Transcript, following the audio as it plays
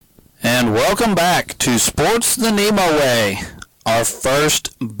And welcome back to Sports the Nemo Way, our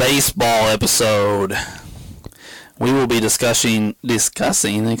first baseball episode. We will be discussing,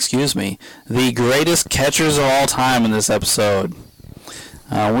 the greatest catchers of all time in this episode.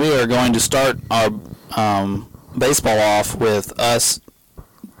 We are going to start our baseball off with us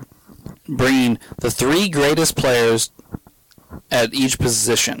bringing the three greatest players at each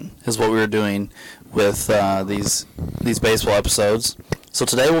position, is what we were doing with these baseball episodes. So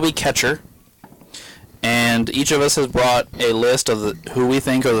today will be catcher, and each of us has brought a list of who we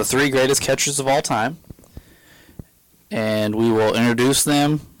think are the three greatest catchers of all time, and we will introduce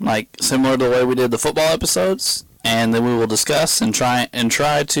them like similar to the way we did the football episodes, and then we will discuss and try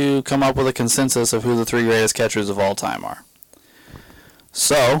to come up with a consensus of who the three greatest catchers of all time are.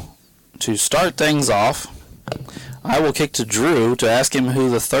 So, to start things off, I will kick to Drew to ask him who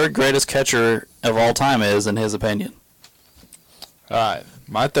the third greatest catcher of all time is in his opinion. All right,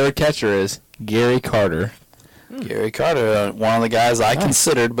 my third catcher is Gary Carter. Gary Carter, one of the guys I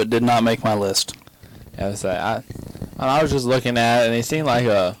considered but did not make my list. Yeah, I was just looking at it, and he seemed like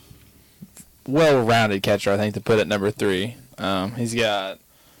a well-rounded catcher, I think, to put at number 3. He's got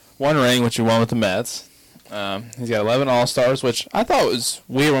 1 ring, which he won with the Mets. He's got 11 All-Stars, which I thought was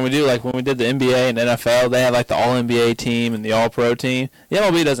weird when we did the NBA and NFL. They had like the All-NBA team and the All-Pro team. The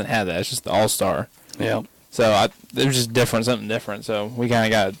MLB doesn't have that. It's just the All-Star. Yeah. So it was just something different. So we kind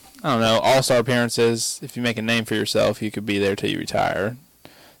of got, I don't know, All-Star appearances. If you make a name for yourself, you could be there till you retire.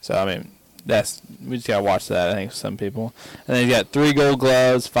 So, I mean, we just got to watch that, I think, for some people. And then he's got 3 Gold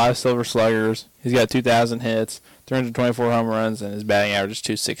Gloves, 5 Silver Sluggers. He's got 2,000 hits, 324 home runs, and his batting average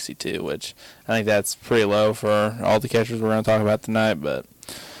is .262, which I think that's pretty low for all the catchers we're going to talk about tonight. But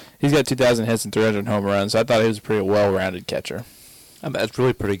he's got 2,000 hits and 300 home runs, so I thought he was a pretty well-rounded catcher. That's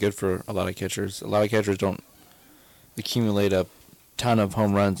really pretty good for a lot of catchers. A lot of catchers don't accumulate a ton of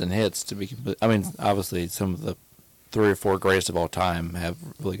home runs and hits to be complete. I mean, obviously, some of the 3 or 4 greatest of all time have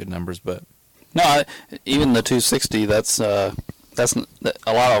really good numbers, but no, even the 260. That's a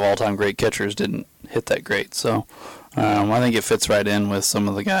lot of all-time great catchers didn't hit that great. So I think it fits right in with some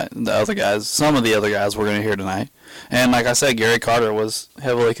of the other guys we're going to hear tonight. And like I said, Gary Carter was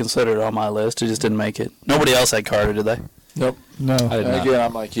heavily considered on my list. He just didn't make it. Nobody else had Carter, did they? Nope. No. And again,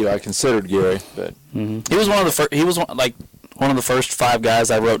 I'm like you. I considered Gary, but he was one of the first. He was one of the first 5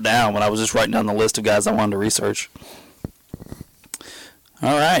 guys I wrote down when I was just writing down the list of guys I wanted to research.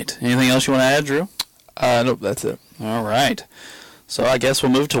 All right. Anything else you want to add, Drew? Nope, that's it. All right. So I guess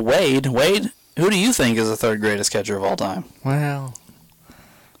we'll move to Wade. Wade, who do you think is the third greatest catcher of all time? well,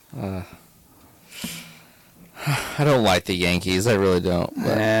 I don't like the Yankees. I really don't.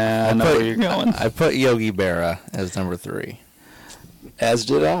 But I know where you're going. I put Yogi Berra as number 3. as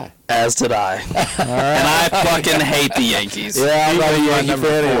did I. As did I. And I fucking hate the Yankees. Yeah, I'm not a Yankee number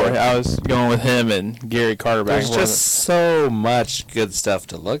fan 4. I was going with him and Gary Carter back. There's just so much good stuff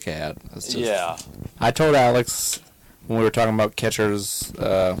to look at. It's just, I told Alex when we were talking about catchers,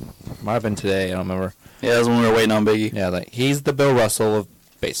 might have been today, I don't remember. Yeah, that was when we were waiting on Biggie. Yeah, like he's the Bill Russell of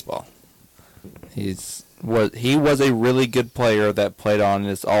baseball. He was a really good player that played on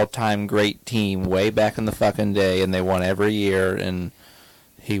this all-time great team way back in the fucking day, and they won every year, and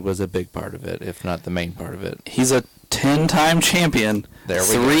he was a big part of it, if not the main part of it. He's a 10-time champion, There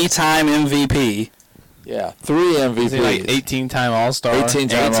we go. 3-time MVP. Yeah, 3 MVPs. Is he like 18-time All-Star?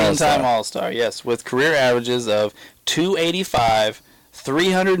 18-time All-Star, yes, with career averages of 285,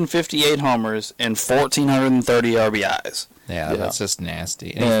 358 homers, and 1,430 RBIs. Yeah, that's just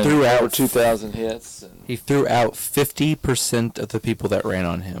nasty. And And he threw over out 2,000 hits. And He threw out 50% of the people that ran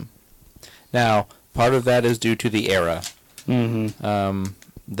on him. Now, part of that is due to the era. Mm-hmm.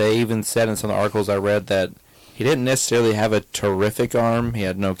 They even said in some of the articles I read that he didn't necessarily have a terrific arm. He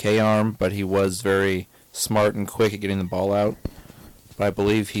had an okay arm, but he was very smart and quick at getting the ball out. But I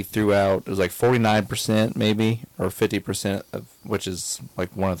believe he threw out, it was like 49% maybe, or 50%, which is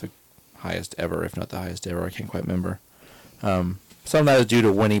like one of the highest ever, if not the highest ever. I can't quite remember. Some of that is due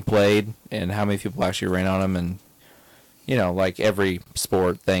to when he played and how many people actually ran on him. And, you know, like every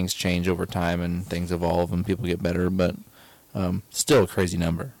sport, things change over time and things evolve and people get better. But still a crazy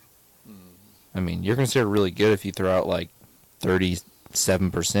number. I mean, you're considered really good if you throw out like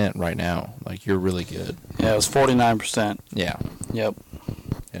 37% right now. Like, you're really good. Yeah, it was 49%. Yeah. Yep.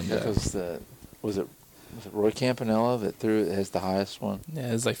 And, because was it Roy Campanella that has the highest one?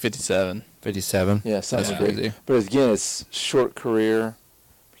 Yeah, it's like 57. 57. Yeah, something That's crazy. crazy. But again, it's short career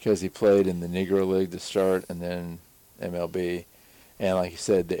because he played in the Negro League to start and then MLB. And like you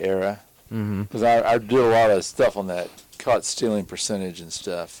said, the era. Mm-hmm. Because I did a lot of stuff on that caught stealing percentage and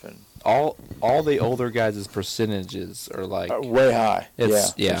stuff, and all the older guys' percentages are like way high.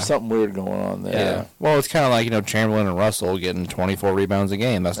 It's- yeah. There's something weird going on there. yeah. Well, it's kind of like Chamberlain and Russell getting 24 rebounds a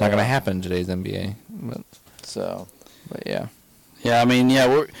game. That's not Yeah. going to happen in today's NBA. But yeah. Yeah, I mean,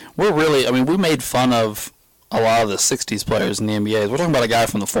 we're really. I mean, we made fun of a lot of the '60s players in the NBA. We're talking about a guy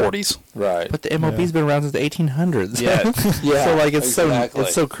from the '40s. Right. But the MLB's been around since the 1800s. Yeah. Yeah. So like it's exactly.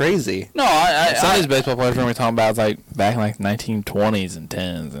 so crazy. No, Some of these baseball players we're talking about like back in like 1920s and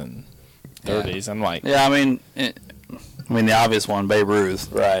 10s and 30s. I'm like, yeah, I mean, the obvious one, Babe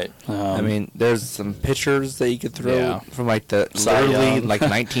Ruth. Right. I mean, there's some pitchers that you could throw Yeah. from like the Cy literally Young. like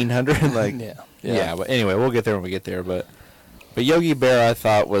 1900. Like yeah. But anyway, we'll get there when we get there. But Yogi Berra, I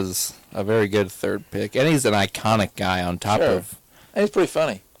thought, was a very good third pick, and he's an iconic guy on top Sure. of. And it's pretty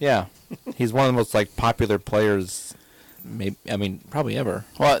funny. Yeah, he's one of the most like popular players. Maybe probably ever.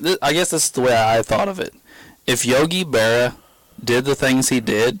 Well, I guess this is the way I thought of it. If Yogi Berra did the things he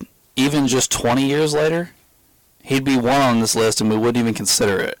did, even just 20 years later, he'd be one on this list, and we wouldn't even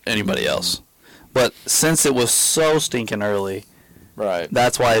consider it anybody else. But since it was so stinking early, Right.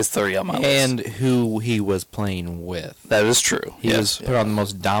 that's why he's 3 on my list. And who he was playing with. That is true. He was Yes. put on the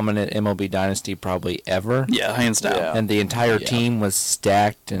most dominant MLB dynasty probably ever. Yeah, hands down. Yeah. And the entire Yeah. team was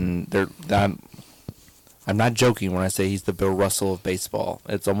stacked, and I'm not joking when I say he's the Bill Russell of baseball.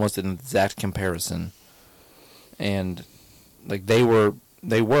 It's almost an exact comparison. And like they were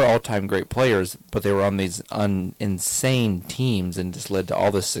all-time great players, but they were on these insane teams, and just led to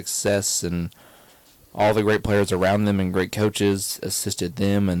all the success, and all the great players around them and great coaches assisted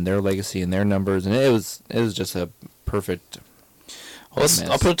them and their legacy and their numbers, and it was just a perfect. Well, mess.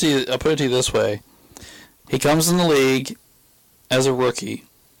 I'll put it to you this way: he comes in the league as a rookie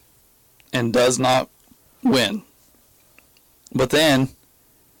and does not win, but then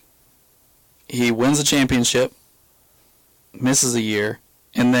he wins a championship, misses a year,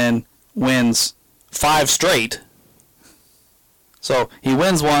 and then wins 5 straight. So he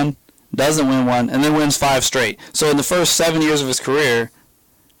wins one, doesn't win one, and then wins 5 straight. So in the first 7 years of his career,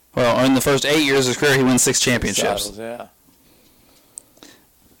 or in the first 8 years of his career, he wins 6 championships. Saddles, yeah.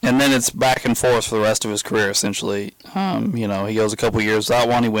 And then it's back and forth for the rest of his career, essentially. He goes a couple years without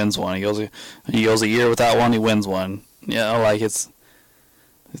one, he wins one. He goes a year without one, he wins one. Like it's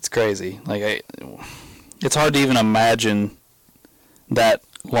crazy. Like it's hard to even imagine that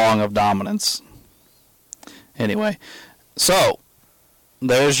long of dominance. Anyway, so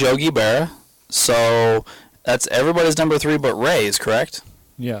there's Yogi Berra. So that's everybody's number 3 but Ray's, correct?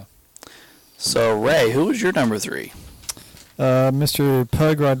 Yeah. So Ray, who was your number 3? Mr.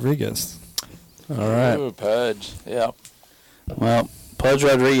 Pug Rodriguez. All right. Ooh, Pudge. Yeah. Well, Pudge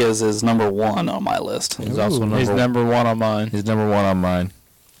Rodriguez is number 1 on my list. He's also he's number 1 on mine. He's number 1 on mine.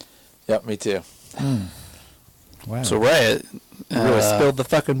 Yep, me too. Wow. So Ray, You really spilled the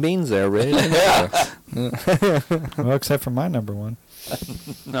fucking beans there, Ray. yeah. Well, except for my number 1.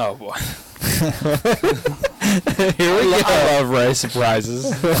 No, boy. Here we go. I love Ray surprises.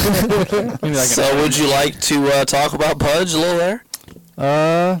 So would you like to talk about Pudge a little there?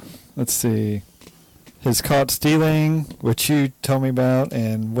 Let's see. His caught stealing, which you told me about,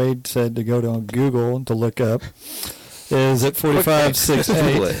 and Wade said to go to Google to look up, is at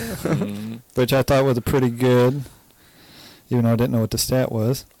 45.68, which I thought was a pretty good, even though I didn't know what the stat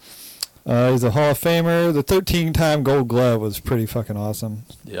was. He's a Hall of Famer. The 13-time Gold Glove was pretty fucking awesome.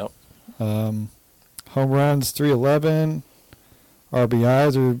 Yep. Home runs 311.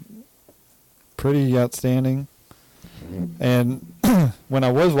 RBIs are pretty outstanding. And when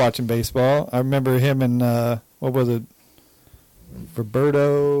I was watching baseball, I remember him and what was it?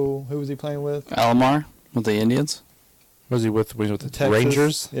 Roberto. Who was he playing with? Alomar with the Indians? Was he with the Texas?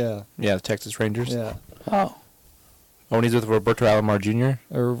 Rangers? Yeah. Yeah, the Texas Rangers. Yeah. Oh. Oh, and he's with Roberto Alomar Jr.?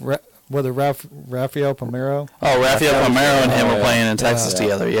 Or whether Rafael Palmeiro. Oh, Rafael Palmeiro and him were yeah. playing in Texas Yeah.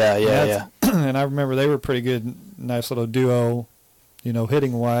 together. Yeah. That's- And I remember they were pretty good, nice little duo,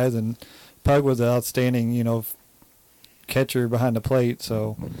 hitting wise. And Pug was an outstanding, catcher behind the plate.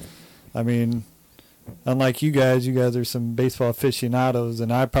 So, I mean, unlike you guys are some baseball aficionados,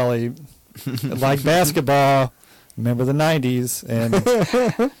 and I probably like basketball. Remember the 90s,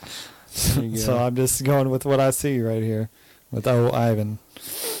 and so I'm just going with what I see right here with old Ivan.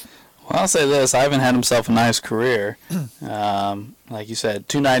 Well, I'll say this. Ivan had himself a nice career. Like you said,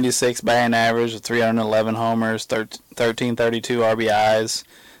 296 batting average with 311 homers, 1332 RBIs.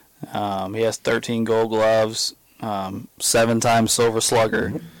 He has 13 Gold Gloves, 7-time Silver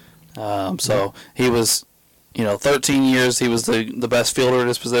Slugger. So he was, 13 years he was the best fielder at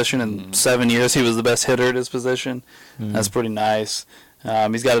his position, and 7 years he was the best hitter at his position. That's pretty nice.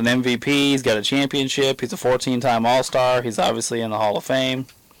 He's got an MVP. He's got a championship. He's a 14-time All-Star. He's obviously in the Hall of Fame.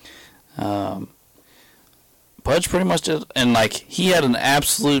 Pudge pretty much did, and like he had an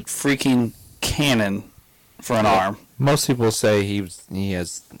absolute freaking cannon for an arm. Most people say he's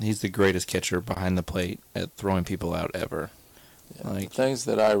the greatest catcher behind the plate at throwing people out ever. Yeah, Like the things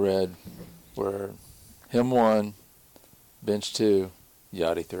that I read were him 1, bench 2,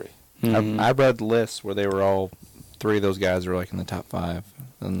 Yachty 3. Mhm. I read lists where they were all 3 of those guys were like in the top 5.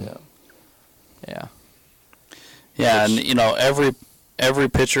 And Yeah. Yeah, and you know every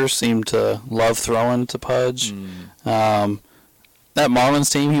pitcher seemed to love throwing to Pudge. That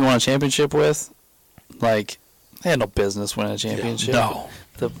Marlins team he won a championship with, like they had no business winning a championship. No.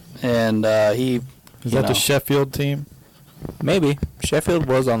 And he Is that the Sheffield team? maybe Sheffield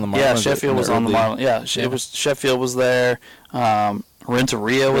was on the Marlins. Yeah, Sheffield was on the Marlins. Yeah, it was Sheffield was there.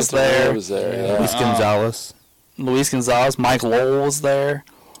 Renteria was there. Was there. Yeah. Luis Gonzalez. Luis Gonzalez. Mike Lowell was there.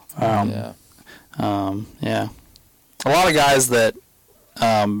 Yeah. Yeah. A lot of guys that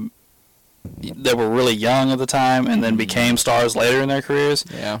that were really young at the time and then became stars later in their careers.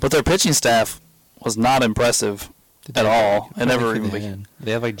 Yeah. But their pitching staff was not impressive at all. It never even became.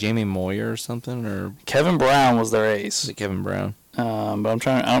 They have like Jamie Moyer or something, or Kevin Brown was their is ace. it Kevin Brown? But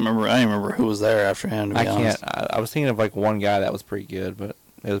I don't remember who was there after him, to be I honest. can't. I was thinking of like one guy that was pretty good, but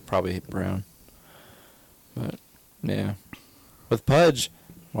it was probably Brown. But yeah, with Pudge,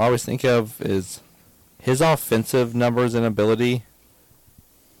 what I always think of is his offensive numbers and ability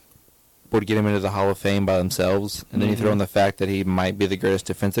would get him into the Hall of Fame by themselves, and then you throw in the fact that he might be the greatest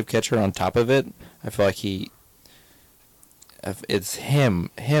defensive catcher on top of it. I feel like if it's him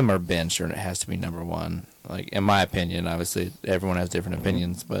or Bench, or it has to be number 1. Like in my opinion, obviously everyone has different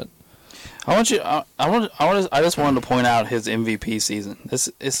opinions, but I just wanted to point out his MVP season.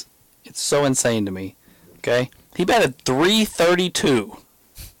 It's so insane to me. Okay, he batted .332.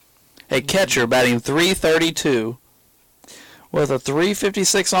 A catcher batting .332 with a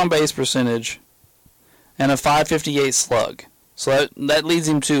 .356 on base percentage and a .558 slug. So that leads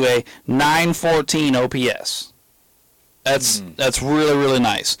him to a .914 OPS. That's really, really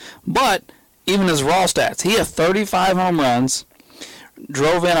nice. But even his raw stats, he had 35 home runs,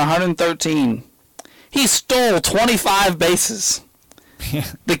 drove in 113. He stole 25 bases.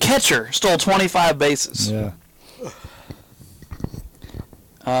 The catcher stole 25 bases. Yeah.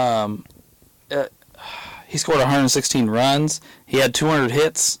 He scored 116 runs. He had 200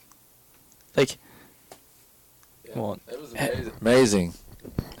 hits. Like, well, It was amazing.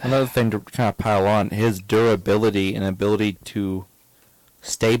 another thing to kind of pile on, his durability and ability to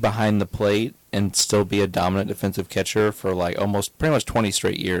stay behind the plate and still be a dominant defensive catcher for like almost pretty much 20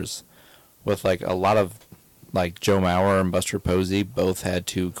 straight years, with like a lot of like Joe Mauer and Buster Posey both had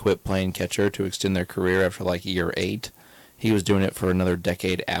to quit playing catcher to extend their career after like year 8. He was doing it for another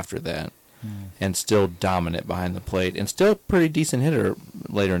decade after that, and still dominant behind the plate, and still a pretty decent hitter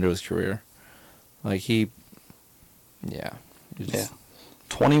later into his career. Like he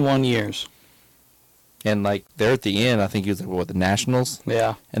 21 years. And like there at the end, I think he was like, the Nationals.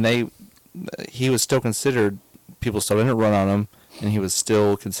 Yeah. And he was still considered. People still didn't run on him, and he was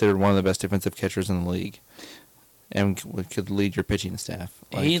still considered one of the best defensive catchers in the league, and could lead your pitching staff.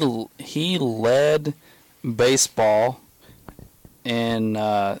 Like, He led baseball in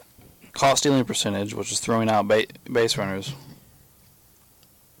caught stealing percentage, which is throwing out base runners,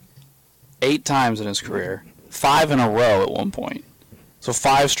 8 times in his career, 5 in a row at one point. So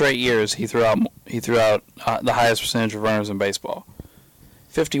 5 straight years he threw out the highest percentage of runners in baseball.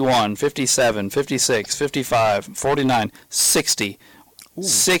 51, 57, 56, 55, 49, 60.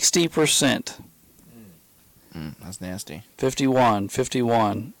 60%. that's nasty.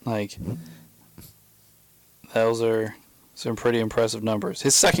 51. Like, those are some pretty impressive numbers.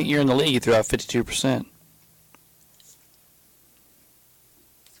 His second year in the league, he threw out 52%.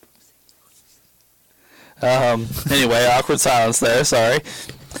 Anyway, awkward silence there. Sorry.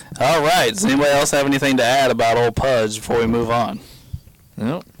 All right. Does anybody else have anything to add about old Pudge before we move on?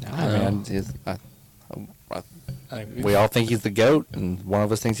 No. We all think he's the GOAT, and one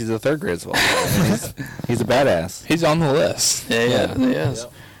of us thinks he's a third grade ball. He's a badass. He's on the list. Yeah, he is.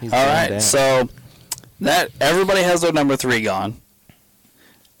 He's All going right. down. So that everybody has their number 3 gone.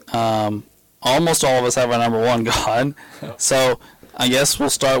 Almost all of us have our number 1 gone. So I guess we'll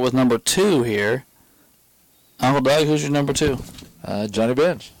start with number 2 here. Uncle Doug, who's your number 2? Johnny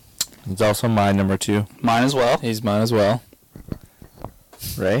Bench. He's also my number 2. Mine as well. He's mine as well.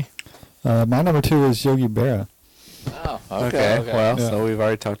 Ray? My number 2 is Yogi Berra. Oh, Well, Yeah. so we've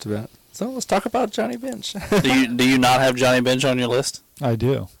already talked about. So let's talk about Johnny Bench. Do you not have Johnny Bench on your list? I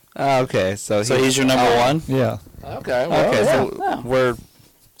do. Okay, so So he's your number one. Yeah. Okay. Well, Okay, yeah. so we're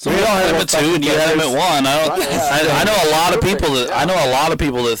So we don't have him at 2, and you have him at 1. I know a lot of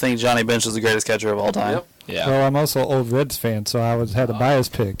people that think Johnny Bench is the greatest catcher of all time. Yep. Yeah. Well, I'm also an old Reds fan, so I had a bias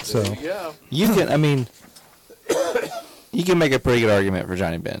pick. So Yeah. you can. I mean, you can make a pretty good argument for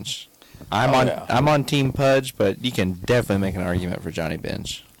Johnny Bench. I'm on Team Pudge, but you can definitely make an argument for Johnny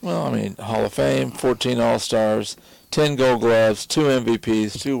Bench. Well, I mean, Hall of Fame, 14 All-Stars, 10 Gold Gloves, 2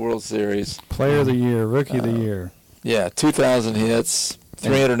 MVPs, 2 World Series. Player of the Year, Rookie of the Year. Yeah, 2,000 hits,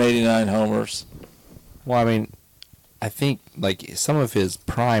 389 homers. Well, I mean, I think like some of his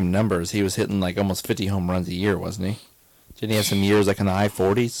prime numbers, he was hitting like almost 50 home runs a year, wasn't he? Didn't he have some years like in the high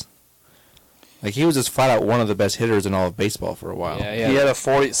 40s? Like he was just flat out one of the best hitters in all of baseball for a while. Yeah, He had a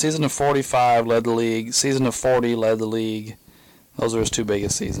season of 45, led the league. Season of 40, led the league. Those are his 2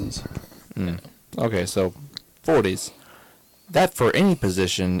 biggest seasons. Okay, so 40s. That for any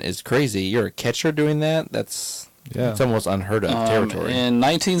position is crazy. You're a catcher doing that? That's almost unheard of territory. In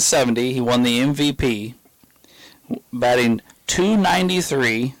 1970, he won the MVP, batting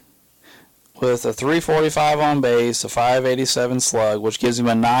 .293 with a .345 on base, a .587 slug, which gives him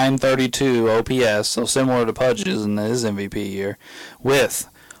a .932 OPS, so similar to Pudge's in his MVP year, with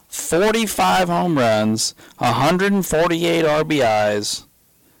 45 home runs, 148 RBIs.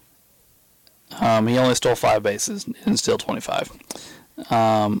 He only stole 5 bases and still 25.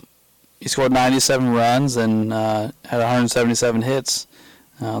 He scored 97 runs and had 177 hits,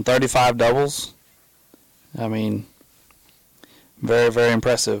 35 doubles. I mean, very, very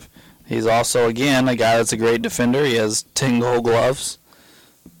impressive. He's also, again, a guy that's a great defender. He has 10 Gold Gloves.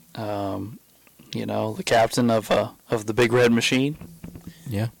 The captain of the Big Red Machine.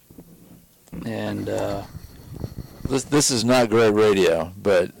 Yeah. And This is not great radio,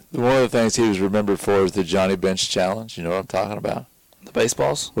 but one of the things he was remembered for is the Johnny Bench Challenge. You know what I'm talking about? the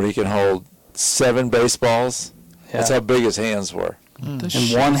baseballs. Where he can hold 7 baseballs. That's how big his hands were. In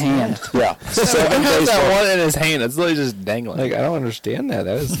one hand. Yeah. 7 That baseballs. one in his hand. It's literally just dangling. Like, I don't understand that.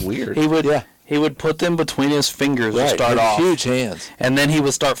 That is weird. He would put them between his fingers to start off. Huge hands. And then he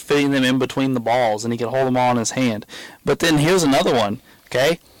would start fitting them in between the balls, and he could hold them all in his hand. But then here's another one,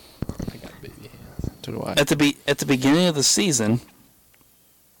 okay? At the beginning of the season,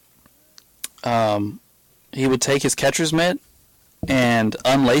 he would take his catcher's mitt and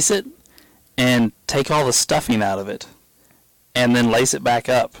unlace it and take all the stuffing out of it and then lace it back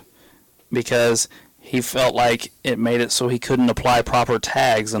up because he felt like it made it so he couldn't apply proper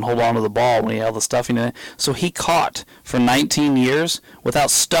tags and hold on to the ball when he held the stuffing in it. So he caught for 19 years without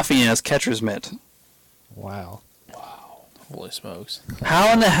stuffing in his catcher's mitt. Wow. Holy smokes.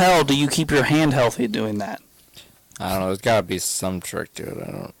 How in the hell do you keep your hand healthy doing that? I don't know. There's got to be some trick to it.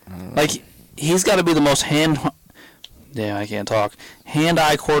 I don't know. Like, he's got to be the most I can't talk.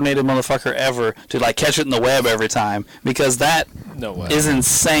 Hand-eye coordinated motherfucker ever to, like, catch it in the web every time. Because that No way. is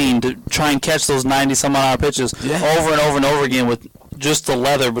insane to try and catch those 90-some-odd pitches over and over and over again with just the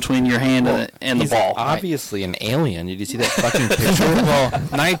leather between your hand and the He's ball. obviously an alien. Did you see that fucking picture? Well,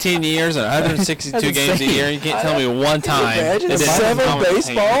 19 years and 162 That's games a insane. year. You can't tell me one time. imagine it didn't 7 come with his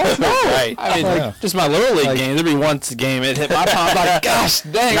hand. baseballs? No. Right. I mean, Yeah. just my little league game. There'd be once a game it hit my palm. I'm like, gosh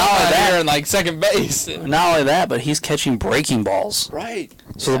dang, Not I'm only out that- here in like second base. Not only that, but he's catching breaking balls. Right.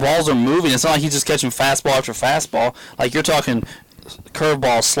 So the balls are moving. It's not like he's just catching fastball after fastball. Like, you're talking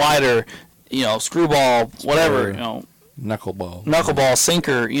curveball, slider, screwball, whatever, Sure. Knuckleball. knuckleball,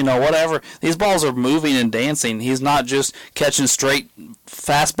 sinker, whatever. These balls are moving and dancing. He's not just catching straight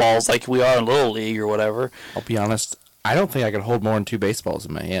fastballs like we are in Little League or whatever. I'll be honest. I don't think I could hold more than 2 baseballs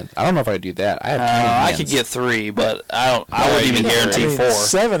in my hand. I don't know if I could do that. I have tiny I hands. could get 3, but I wouldn't even guarantee 4.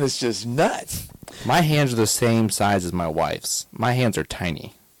 7 is just nuts. My hands are the same size as my wife's. My hands are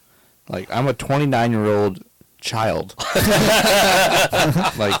tiny. Like, I'm a 29-year-old child.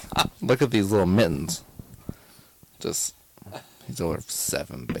 Like, look at these little mittens. Just, these are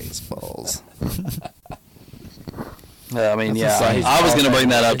 7 baseballs. I mean, That's the size. I was going to bring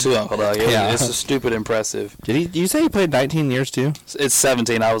that up too, Uncle Doug. Yeah. It's a stupid impressive. Did you say he played 19 years too? It's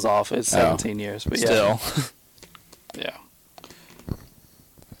 17. I was off. It's 17 years, but Still. yeah.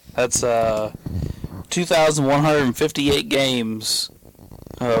 That's 2,158 games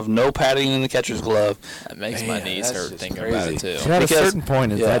of no padding in the catcher's glove. That makes Man, my knees that's hurt just thinking crazy. about it too. But at a Because- certain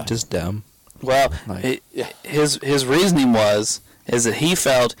point, is yeah. that just dumb? Well, Like- his reasoning is that he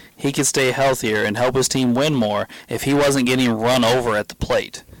felt he could stay healthier and help his team win more if he wasn't getting run over at the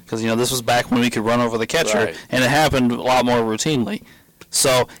plate. Because, this was back when we could run over the catcher, Right. and it happened a lot more routinely.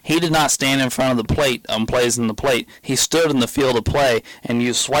 So he did not stand in front of the plate on plays in the plate. He stood in the field of play and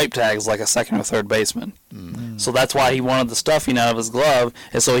used swipe tags like a second or third baseman. So that's why he wanted the stuffing out of his glove,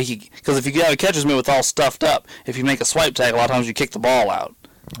 and so because if you have a catcher's mitt with all stuffed up, if you make a swipe tag, a lot of times you kick the ball out.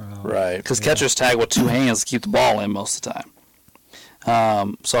 Right. Because catchers tag with two hands to keep the ball in most of the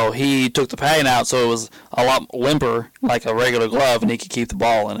time. So he took the padding out, so it was a lot limper, like a regular glove, and he could keep the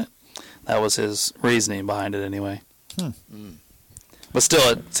ball in it. That was his reasoning behind it, anyway. But still,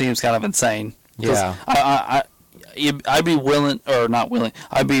 it seems kind of insane. 'Cause Yeah. I'd be willing, or not willing.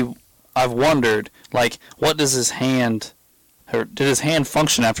 I've wondered, like, what does his hand, or did his hand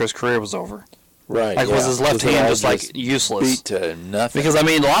function after his career was over? Right. Like, was his left Was it hand all just like useless? beat to nothing? Because I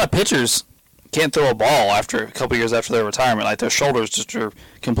mean, a lot of pitchers can't throw a ball after a couple years after their retirement. Like, their shoulders just are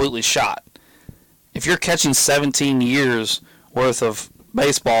completely shot. If you're catching 17 years worth of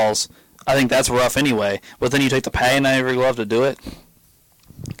baseballs, I think that's rough anyway. But then you take the padding out of your glove to do it.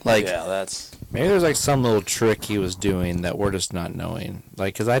 Like, yeah, that's Maybe there's like some little trick he was doing that we're just not knowing.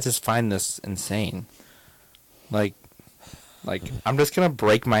 Like, because I just find this insane. Like I'm just gonna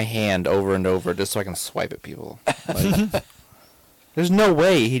break my hand over and over just so I can swipe at people. Like, there's no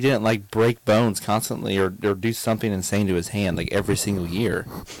way he didn't like break bones constantly or do something insane to his hand like every single year.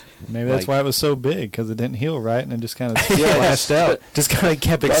 Maybe that's Like- why it was so big, because it didn't heal right and it just kind of splashed out. Just kind of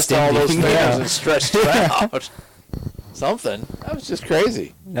kept bust all those extending. fingers Yeah. and stretched it out. Something. That was just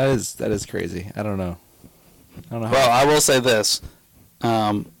crazy. That is crazy. I don't know. How. well, I will say this: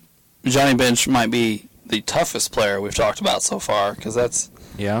 Johnny Bench might be the toughest player we've talked about so far, because that's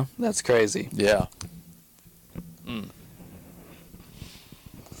Yeah. crazy. Yeah.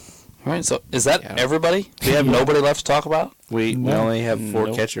 All right, so is that Yeah. everybody? Do we have nobody left to talk about? We No. only have 4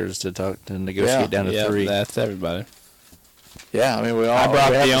 Nope. catchers to negotiate down to Yeah, 3. that's everybody. Yeah, I mean, we all I brought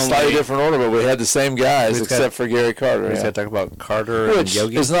we had the a slightly only- different order, but we had the same guys We've got- except for Gary Carter. We just Yeah. got to talk about Carter Which and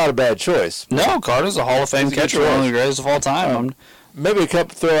Yogi. is not a bad choice. No, Carter's a Hall of Fame He's a good catcher, one of choice. the greatest of all time. Maybe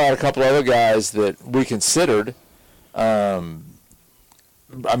throw out a couple other guys that we considered. I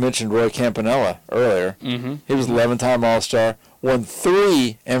mentioned Roy Campanella earlier. Mm-hmm. He was 11-time All-Star, won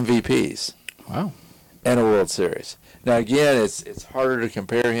 3 MVPs Wow. and a World Series. Now, again, it's harder to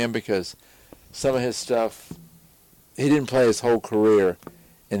compare him because some of his stuff, he didn't play his whole career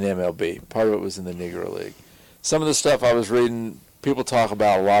in the MLB. Part of it was in the Negro League. Some of the stuff I was reading, people talk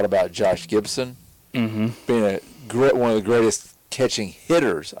about a lot about Josh Gibson Mm-hmm. being one of the greatest catching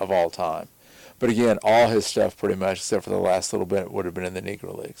hitters of all time. But again, all his stuff pretty much, except for the last little bit, would have been in the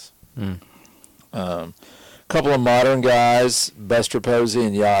Negro Leagues. Couple of modern guys, Buster Posey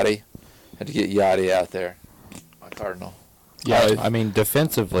and Yachty. Had to get Yachty out there. My Cardinal. Yeah, I mean,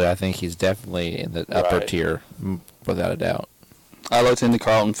 defensively, I think he's definitely in the upper Right. tier, without a doubt. I looked into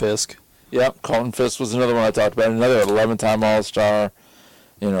Carlton Fisk. Yep, Colton Fisk was another one I talked about. Another 11-time All-Star.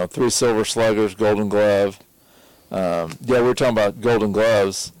 3 Silver Sluggers, Golden Glove. Yeah, we were talking about Golden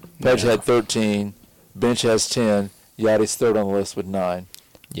Gloves. Pudge had 13. Bench has 10. Yachty's third on the list with 9.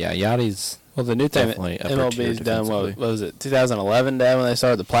 Yeah, Yachty's Well, the new thing that Definitely upper tier MLB's done, defensively. what was it, 2011, Dad, when they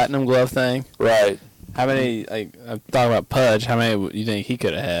started the Platinum Glove thing? Right. How many, like, I'm talking about Pudge, how many do you think he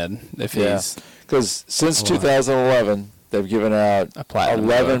could have had if Yeah. he's Because since 2011, they've given out a Platinum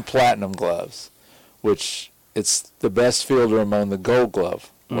 11 Glove? Platinum Gloves, which it's the best fielder among the Gold Glove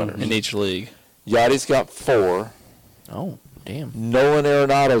winners. In each league? Yachty's got 4. Oh, damn. Nolan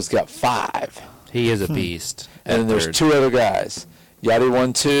Arenado's got 5. He is a beast. And then at there's third. 2 other guys. Yachty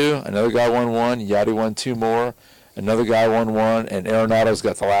won 2, another guy won 1, Yachty won 2 more, another guy won 1, and Arenado's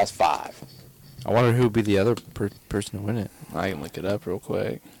got the last 5. I wonder who would be the other person to win it. I can look it up real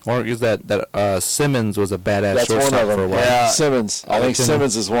quick. Or is that Simmons was a badass That's one shortstop of for a them. while. Yeah. Simmons. I think Alderton.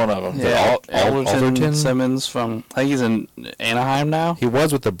 Simmons is one of them. Yeah, Alderton? Alderton Simmons from, I think he's in Anaheim now. He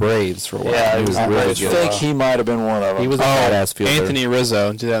was with the Braves for a while. Yeah, he was I- really I good. think he might have been one of them. He was a badass fielder. Anthony Rizzo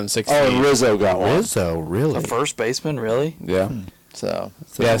in 2016. Oh, and Rizzo got one. Rizzo, really? A first baseman, really? Yeah. So,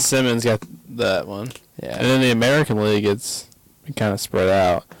 So- Yeah, Simmons got that one. Yeah. And in the American League, it's kind of spread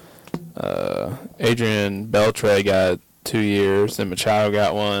out. Adrian Beltre got 2 years. Then Machado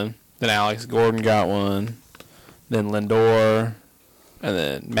got one. Then Alex Gordon got one. Then Lindor. And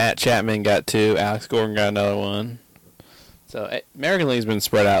then Matt Chapman got 2. Alex Gordon got another one. So American League's been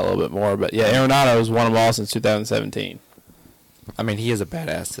spread out a little bit more. But yeah, Arenado's won them all since 2017. I mean, he is a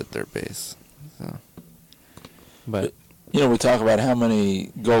badass at third base. So. But we talk about how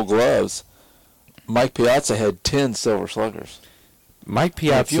many Gold Gloves. Mike Piazza had 10 Silver Sluggers. Mike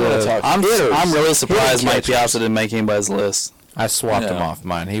If you wanna Piazza, talk I'm hitters, really surprised hitting Mike catchers. Piazza didn't make anybody's list. I swapped him Yeah. off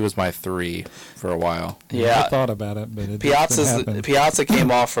mine. He was my 3 for a while. I Yeah, thought about it, but it didn't happen. Piazza came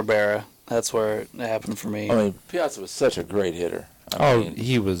off for Berra. That's where it happened for me. I mean, Piazza was such a great hitter. I mean,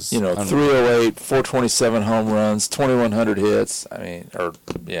 he was. 308, 427 home runs, 2,100 hits. I mean,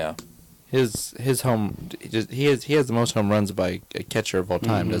 His home. He has the most home runs by a catcher of all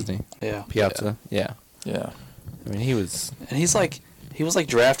time, doesn't he? Yeah. Piazza. Yeah. yeah. I mean, he was. And he was like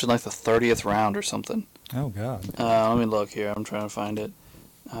drafted in like the 30th round or something. Oh God. Let me look here. I'm trying to find it.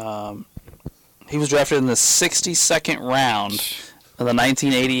 He was drafted in the 62nd round of the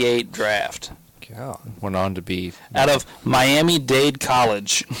 1988 draft God. Went on to be. out of Miami-Dade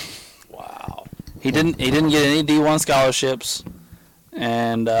College. Wow. He didn't get any D1 scholarships,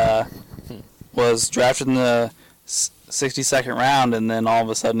 and was drafted in the 62nd round, and then all of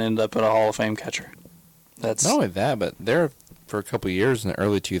a sudden ended up at a Hall of Fame catcher. That's Not only that, but there for a couple of years in the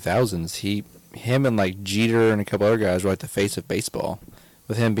early 2000s, him and like Jeter and a couple other guys were like the face of baseball.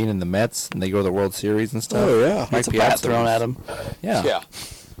 With him being in the Mets and they go to the World Series and stuff. Oh, yeah. gets a bat thrown at him. Yeah.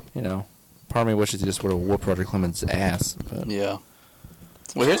 Part of me wishes he just would have whooped Roger Clemens' ass. But Yeah.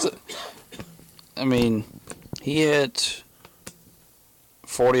 Well, he hit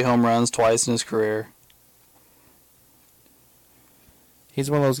 40 home runs twice in his career. he's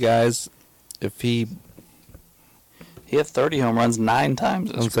one of those guys. If he He hit 30 home runs 9 times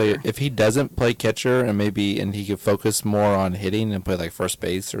in his I'd say career. if he doesn't play catcher and he could focus more on hitting and play like first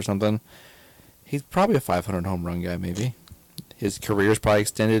base or something, he's probably a 500 home run guy maybe. His career's probably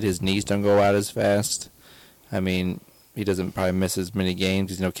extended. His knees don't go out as fast. I mean, he doesn't probably miss as many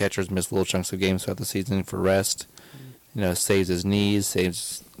games. Catchers miss little chunks of games throughout the season for rest. Saves his knees,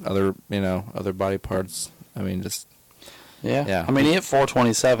 saves other body parts. I mean, just Yeah. He hit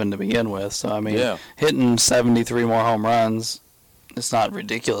 427 to begin with, so Yeah. hitting 73 more home runs, it's not a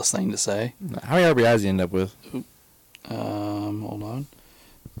ridiculous thing to say. how many RBIs did he end up with? Hold on.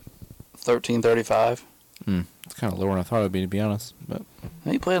 1335. It's kind of lower than I thought it would be, to be honest. But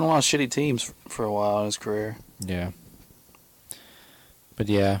He played in a lot of shitty teams for a while in his career. yeah. But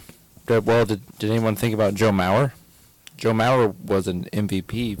yeah. Well, did anyone think about Joe Mauer? Joe Mauer was an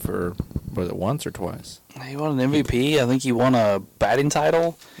MVP was it once or twice? He won an MVP. I think he won a batting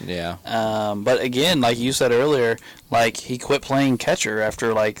title. Yeah. But again, like you said earlier, he quit playing catcher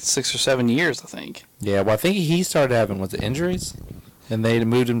after 6 or 7 years, I think. Yeah, well, I think he started having, was it injuries? And they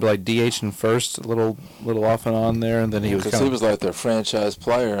moved him to DH and first, a little off and on there, and then he was Because he was like their franchise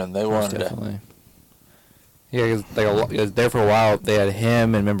player, and they wanted to. definitely. Yeah, because there for a while, they had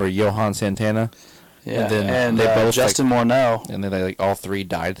him and remember Johan Santana, Yeah, And then and they both, Justin Morneau. and then all three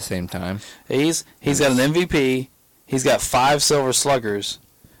died at the same time. He's got an MVP. He's got 5 Silver Sluggers.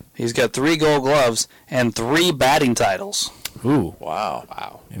 He's got 3 Gold Gloves and 3 batting titles. Ooh,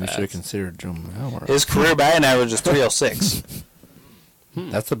 Wow. maybe we should have considered Joe Mauer. His career batting average is 306.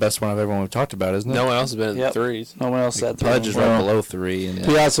 That's the best one of everyone we've talked about, isn't it? No one else has been in Yep. the threes. No one else said Pudge is 3. right below 3. And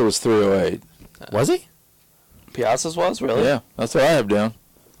Piazza was 308. was he? Piazza's was really? Yeah, that's what I have down.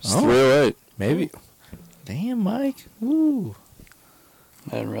 It's Oh. 308. Maybe. Damn, Mike. Ooh.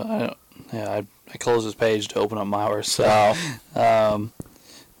 I didn't really. I closed his page to open up Mauer's. So,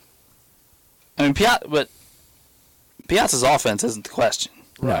 but Piazza's offense isn't the question.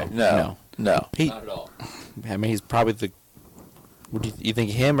 Right. No. He, Not at all. I mean, he's probably the. Would you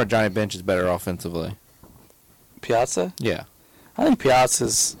think him or Johnny Bench is better offensively? Piazza? Yeah. I think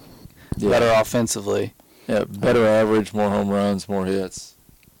Piazza's better offensively. Yeah, better average, more home runs, more hits.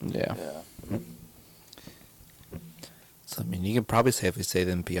 Yeah. Yeah. So, I mean, you can probably safely say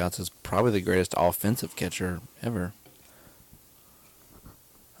that Piazza's probably the greatest offensive catcher ever.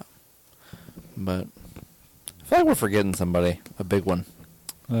 But I feel like we're forgetting somebody, a big one.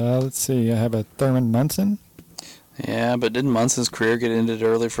 Let's see. I have a Thurman Munson. Yeah, but didn't Munson's career get ended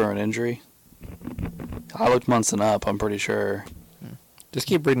early for an injury? I looked Munson up, I'm pretty sure. Just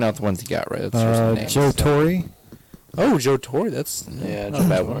keep reading out the ones you got, right? That's just the names. Joe Torre. Oh, Joe Torre. That's Yeah, not a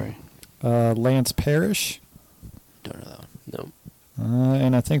bad one. Torre. Lance Parrish. Don't know that one. No.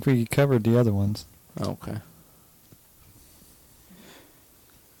 And I think we covered the other ones. Oh, okay.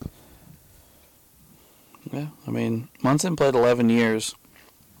 Yeah, Munson played 11 years.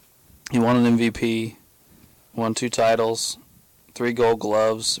 He won an MVP, won 2 titles, 3 Gold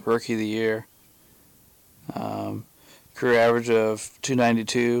Gloves, Rookie of the Year. Career average of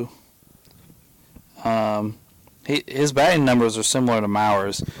 292. His batting numbers are similar to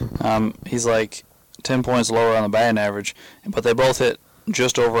Mauer's. He's 10 points lower on the batting average, but they both hit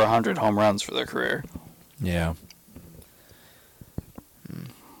just over 100 home runs for their career. Yeah.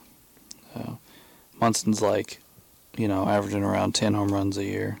 So Munson's averaging around 10 home runs a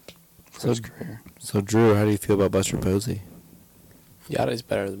year for his career. So, Drew, how do you feel about Buster Posey? Yachty's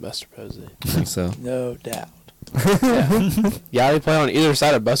better than Buster Posey. I think so. No doubt. Yachty played on either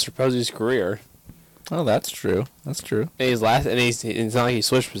side of Buster Posey's career. Oh, that's true. That's true. And it's not like he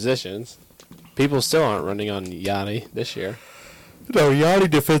switched positions. People still aren't running on Yachty this year. No, Yachty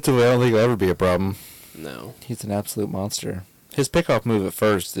defensively, I don't think he'll ever be a problem. No. He's an absolute monster. His pickoff move at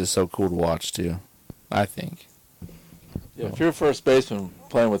first is so cool to watch, too. I think. Yeah, if you're a first baseman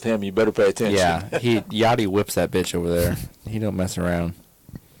playing with him, you better pay attention. Yeah, Yachty whips that bitch over there. He don't mess around.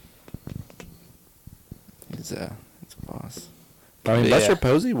 He's a boss. I mean, Yeah. Buster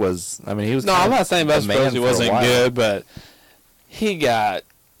Posey was. I mean, he was. No, kind I'm of not saying the Buster man Posey for a wasn't while. good, but he got,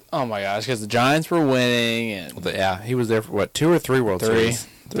 oh my gosh, because the Giants were winning and Yeah, he was there for what, 2 or 3 World Series?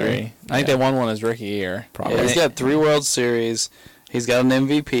 three. I think they won one his rookie year. Probably. Yeah, he's got 3 World Series. He's got an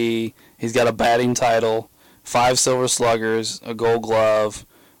MVP. He's got a batting title, 5 Silver Sluggers, a Gold Glove,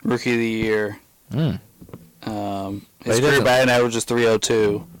 Rookie of the Year. Mm. His he career doesn't- batting average is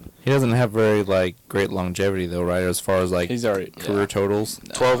 302. He doesn't have very great longevity though, right? As far as He's already career totals.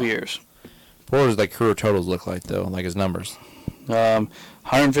 12 years. What does career totals look like though? Like his numbers.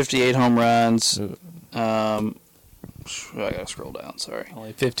 158 home runs. Ooh. I gotta scroll down. Sorry. only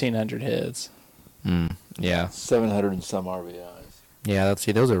 1,500 hits. Yeah. 700 and some RBIs. Yeah.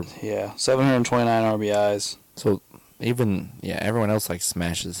 Those are 729 RBIs. so. Even everyone else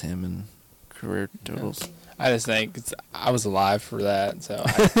smashes him in career totals. I just think I was alive for that. So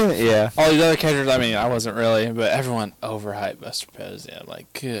Yeah. all these other catchers, I mean, I wasn't really, but everyone overhyped Buster Posey. I'm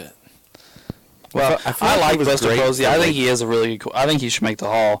like, good. Well, I feel I like he like was Buster great Posey. for, I think he is a really good. I think he should make the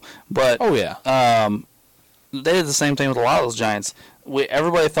Hall. But Oh yeah. they did the same thing with a lot of those Giants.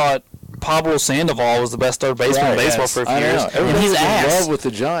 Everybody thought Pablo Sandoval was the best third baseman in Right, baseball yes. for a few I years, know. and Everybody's he's in ass. love with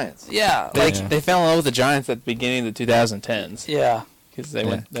the Giants. Yeah, They fell in love with the Giants at the beginning of the 2010s yeah. because they Yeah.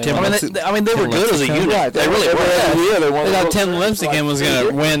 went. They Tim went They were Tim good as a Lincecum. unit. Right, They really were. Yeah, they won They the thought World Tim Series Lincecum was going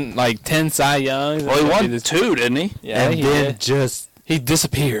to 2 years. win 10 Cy Youngs. Well, he and won be this- 2, didn't he? Yeah, and he then did. just He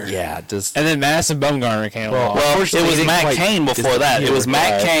disappeared. just And then Madison Bumgarner came along. Well, it Unfortunately, was he didn't Matt quite Cain before that. It was disappear.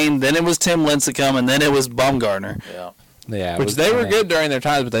 Matt Right. Cain, then it was Tim Lincecum, and then it was Bumgarner. Yeah. yeah, it which was they were kinda- good during their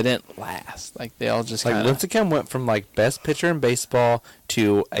times, but they didn't last. They all just kind of. Lincecum went from best pitcher in baseball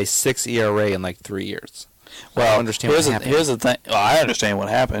to a 6 ERA in 3 years. I Well, don't understand here's what the, happened. here's the thing. Well, I understand what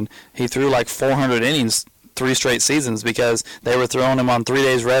happened. He threw 400 innings 3 straight seasons because they were throwing him on 3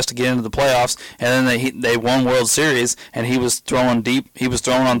 days rest to get into the playoffs, and then they won World Series, and he was throwing deep. He was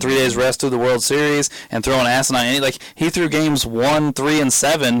throwing on 3 days rest through the World Series and throwing asinine innings. He threw games 1, 3, and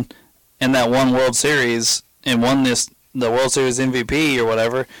 7 in that one World Series and won the World Series MVP or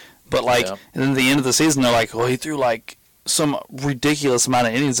whatever. But Yeah. and then at the end of the season, they're like, well, he threw some ridiculous amount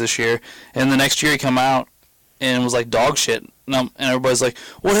of innings this year, and the next year he come out and was dog shit. And everybody's like,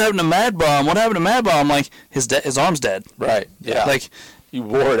 what happened to Mad Bum? What happened to Mad Bum? I'm like, his arm's dead. Right. Yeah. You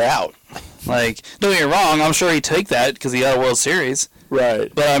wore it out. Don't get me wrong, I'm sure he'd take that because he got a World Series.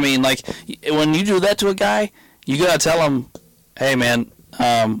 Right. But I mean, when you do that to a guy, you gotta tell him, hey man,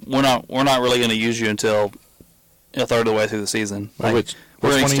 we're not really gonna use you until a third of the way through the season. Which we're which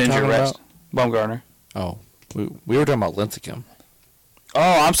gonna one are you extend your talking rest. about? Bumgarner. Oh, we were talking about Lincecum.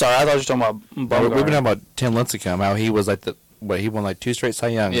 Oh, I'm sorry. I thought you were talking about We've Bumgarner. been talking about Tim Lincecum, how he was he won 2 straight Cy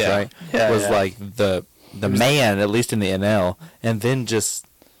Youngs, Yeah. right? Yeah, was yeah. the man, at least in the NL, and then just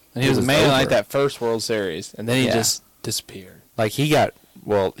And he was it a man over. like that first World Series, and then he Yeah. just disappeared.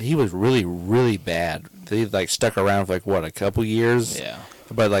 he was really, really bad. He stuck around for a couple years. Yeah.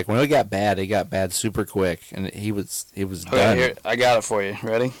 But when it got bad super quick, and he was Okay, done. here, I got it for you.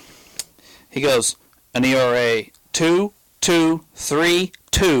 Ready? He goes an ERA 2, 2, 3,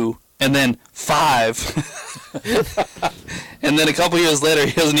 2, and then 5. And then a couple years later,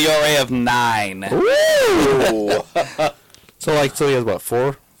 he has an ERA of 9. Ooh. So he has what,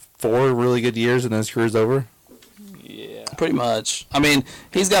 four really good years, and then his career's over. Yeah. Pretty much. I mean,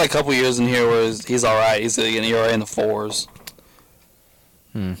 he's got a couple years in here where he's all right. He's an ERA in the 4s.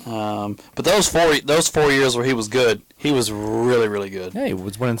 But those 4 years where he was good, he was really, really good. Yeah, he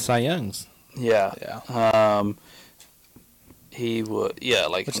was winning Cy Youngs. Yeah. Yeah. He would. Yeah,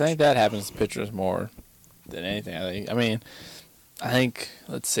 Which I think that happens to pitchers more than anything. I think,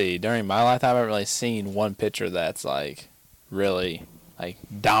 let's see, during my lifetime, I haven't really seen one pitcher that's really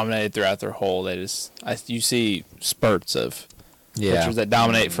dominated throughout their whole. You see spurts of pitchers that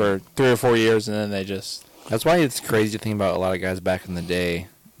dominate for 3 or 4 years, and then they just. That's why it's crazy to think about a lot of guys back in the day.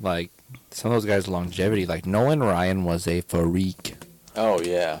 Some of those guys' longevity. Nolan Ryan was a freak. Oh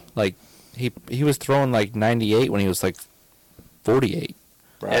yeah. He was throwing 98 when he was 48.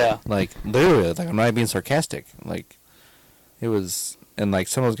 Right. Yeah. Literally, I'm not even being sarcastic. It was, and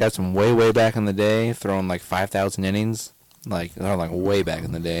some of those guys from way, way back in the day throwing 5,000 innings. They're way back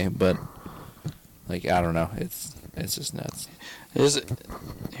in the day, but I don't know. It's just nuts.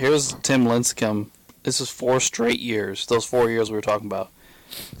 Here's Tim Lincecum This is 4 straight years. Those 4 years we were talking about.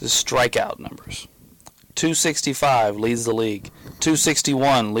 This is strikeout numbers. 265 leads the league.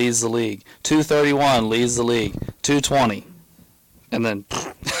 261 leads the league. 231 leads the league. 220. And then...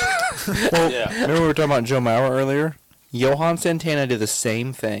 Remember we were talking about Joe Mauer earlier? Johan Santana did the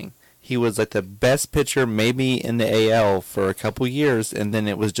same thing. He was like the best pitcher maybe in the AL for a couple years, and then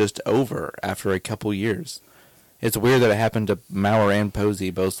it was just over after a couple years. It's weird that it happened to Mauer and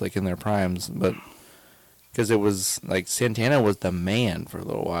Posey, both like in their primes, but because it was like Santana was the man for a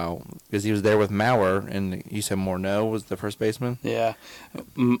little while because he was there with Mauer, and you said Morneau was the first baseman. Yeah.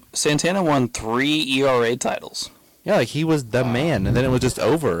 Santana won 3 ERA titles. Yeah, like he was the man, and then it was just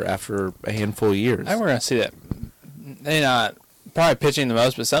over after a handful of years. I think we're gonna see that. They're not probably pitching the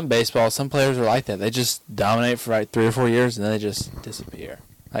most, but some players are like that. They just dominate for like 3 or 4 years, and then they just disappear.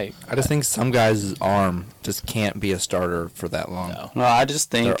 Like I just think some guys' arm just can't be a starter for that long. No, I just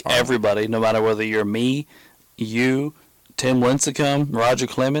think Their arm. everybody, no matter whether you're me, you, Tim Lincecum, Roger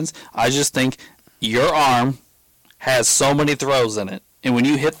Clemens, I just think your arm has so many throws in it. And when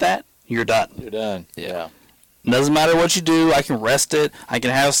you hit that, you're done. You're done. Yeah. Doesn't matter what you do. I can rest it. I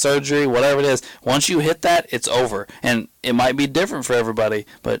can have surgery, whatever it is. Once you hit that, it's over. And it might be different for everybody,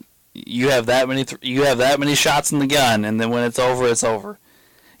 but you have that many shots in the gun, and then when it's over, it's over.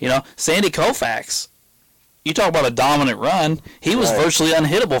 You know, Sandy Koufax, you talk about a dominant run. He was Right. virtually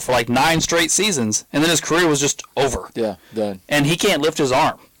unhittable for like 9 straight seasons, and then his career was just over. Yeah, done. And he can't lift his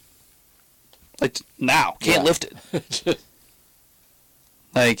arm. Like, now. Can't Yeah. lift it.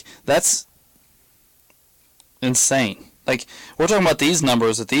 Like, that's insane. Like, we're talking about these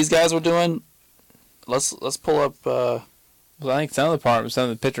numbers that these guys were doing. Let's pull up. well, I think some of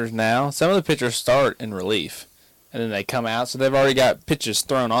the pitchers now, some of the pitchers start in relief, and then they come out, so they've already got pitches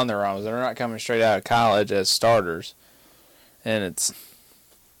thrown on their arms. They're not coming straight out of college as starters, and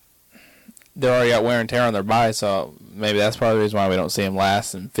they already got wear and tear on their body. So maybe that's probably the reason why we don't see them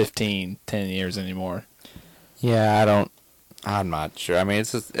last in 15, 10 years anymore. Yeah, I'm not sure. I mean,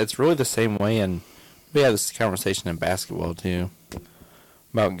 it's really the same way, and we had this conversation in basketball too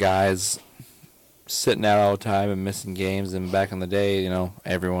about guys sitting out all the time and missing games. And back in the day, you know,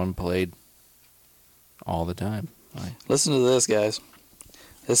 everyone played all the time. Listen to this, guys.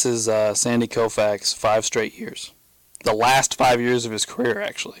 This is Sandy Koufax, 5 straight years. The last 5 years of his career,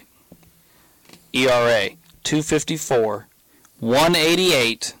 actually. ERA, 254,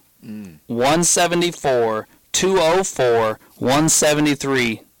 188, 174, 204,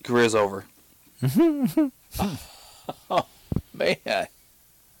 173. Career's over. Man.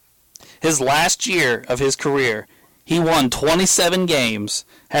 His last year of his career, he won 27 games,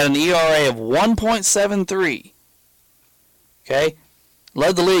 had an ERA of 1.73. Okay?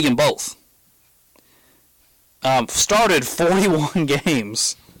 Led the league in both. Started 41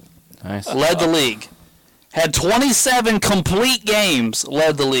 games. Nice. Led the league. Had 27 complete games.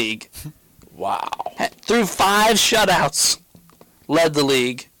 Led the league. Wow. Threw 5 shutouts. Led the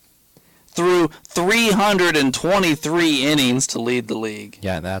league. Threw 323 innings to lead the league.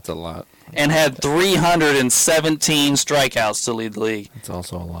 Yeah, that's a lot. And had 317 strikeouts to lead the league. It's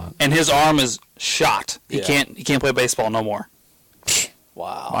also a lot. And his arm is shot. He Yeah. can't play baseball no more.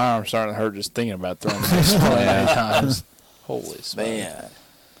 Wow. My arm's starting to hurt just thinking about throwing the baseball many times. Holy smokes. Man.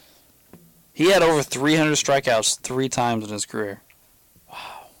 He had over 300 strikeouts 3 times in his career. I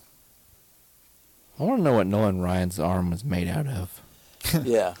want to know what Nolan Ryan's arm was made out of.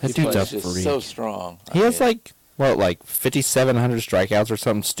 Yeah. That he dude's plays a just freak. so strong. He has like 5,700 strikeouts or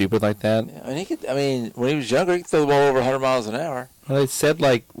something stupid like that. Yeah, when he was younger, he could throw the ball over 100 miles an hour. Well, they said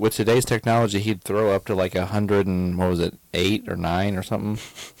like with today's technology, he'd throw up to like 100 and 8 or 9 or something.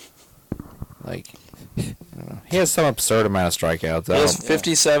 Like, I don't know. He has some absurd amount of strikeouts. He has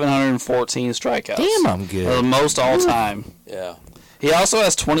 5,714 strikeouts. Damn, I'm The good. most all time. Yeah. He also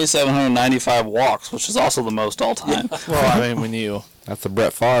has 2,795 walks, which is also the most all time. Well, I mean, That's the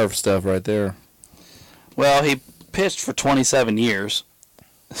Brett Favre stuff right there. Well, he pitched for 27 years.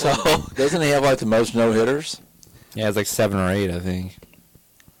 So Doesn't he have like the most no hitters? Yeah, it's like 7 or 8, I think.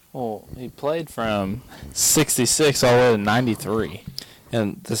 well, he played from 66 all the way to 93.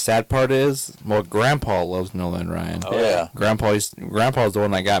 And the sad part is, well, Grandpa loves Nolan Ryan. Oh, yeah. Grandpa's the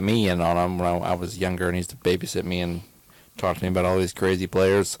one that got me in on him when I was younger, and he used to babysit me and talk to me about all these crazy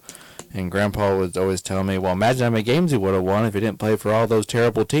players. And Grandpa was always telling me, well, imagine how many games he would have won if he didn't play for all those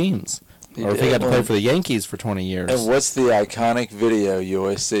terrible teams. Or if he got to play for the Yankees for 20 years. And what's the iconic video you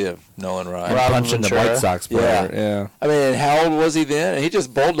always see of Nolan Ryan? And Robin punching the Ventura. White Sox player. Yeah. I mean, how old was he then? He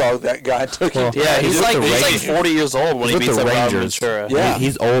just bulldogged that guy and took him. yeah, he's with like the he's like Rangers. 40 years old when He's he with beats the up Robin Rangers. Ventura. Yeah.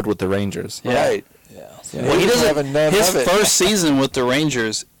 He's old with the Rangers. Yeah. Right. Yeah. Well, he doesn't. Having none His of it. first season with the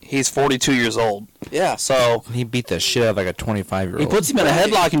Rangers, he's 42 years old. Yeah. So He beat the shit out of like a 25-year-old. he puts him in a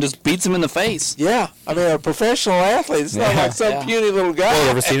headlock and just beats him in the face. Yeah. I mean, a professional athlete. It's not Yeah. like some Yeah. puny little guy. Well, you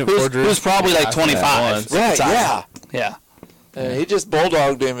ever seen it before, Drew? Who's probably like I've seen that 25. once. at the Right, time. yeah. Yeah. And he just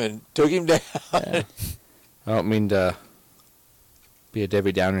bulldoged him and took him down. I don't mean to be a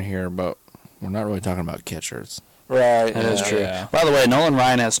Debbie Downer here, but we're not really talking about catchers. Right. That is yeah. true. Yeah. By the way, Nolan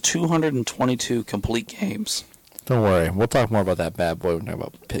Ryan has 222 complete games. Don't worry. We'll talk more about that bad boy when we talk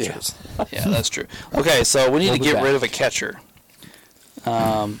about pitchers. Yeah, that's true. Okay, so we need We'll to be get back. rid of a catcher.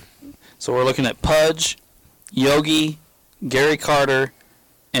 So we're looking at Pudge, Yogi, Gary Carter,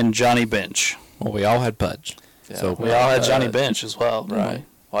 and Johnny Bench. Well, we all had Pudge. Yeah. So We all had Johnny Bench as well. didn't Right.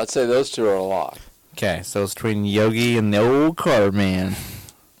 Well, I'd say those two are a lock. Okay, so it's between Yogi and the old Carter man.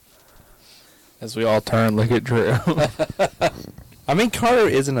 As we all turn, look at Drew. I mean, Carter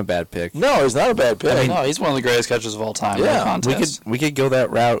isn't a bad pick. No, he's not a bad pick. we? No, he's one of the greatest catchers of all time. Yeah, no contest. We could go that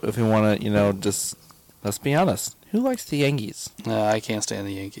route if we want to, just let's be honest. Who likes the Yankees? I can't stand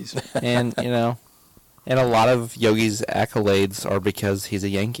the Yankees. And and a lot of Yogi's accolades are because he's a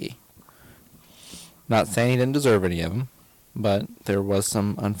Yankee. Not saying he didn't deserve any of them, but there was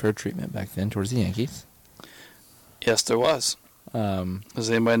some unfair treatment back then towards the Yankees. Yes, there was. Does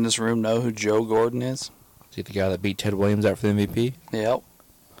anybody in this room know who Joe Gordon is? Is he the guy that beat Ted Williams out for the MVP? Yep.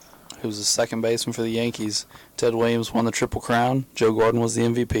 Who's the second baseman for the Yankees? Ted Williams won the Triple Crown. Joe Gordon was the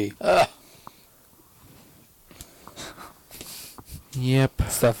MVP. Yep.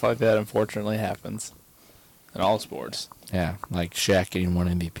 Stuff like that unfortunately happens in all sports. Yeah, like Shaq getting one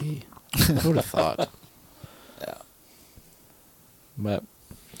MVP. Who would have thought? Yeah.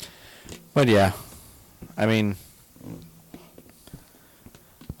 But yeah, I mean,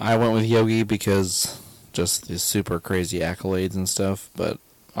 I went with Yogi because just the super crazy accolades and stuff. But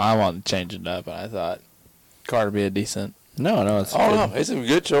I wanted to change it up, and I thought Carter would be a decent. no, it's Oh, good. no, he's a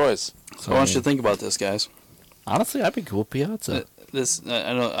good choice. So I want you to think about this, guys. Honestly, I'd be cool with Piazza. This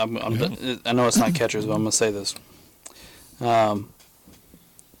I know I know it's not catchers, but I'm gonna say this.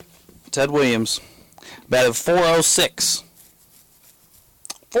 Ted Williams batted .406.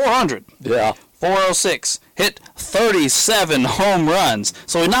 400. Yeah. 406. Hit 37 home runs.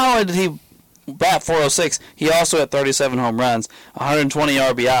 So not only did he bat .406, he also had 37 home runs, 120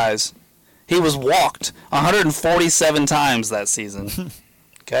 RBIs. He was walked 147 times that season.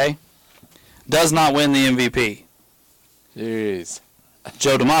 Okay? Does not win the MVP. Jeez.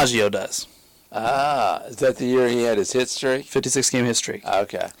 Joe DiMaggio does. Ah, is that the year he had his hit streak? 56-game hit streak.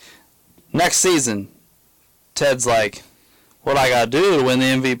 Okay. Next season, Ted's like, what I got to do to win the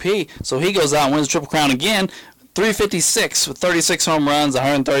MVP? So he goes out and wins the Triple Crown again. 356 with 36 home runs,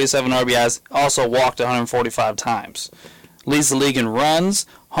 137 RBIs, also walked 145 times. Leads the league in runs,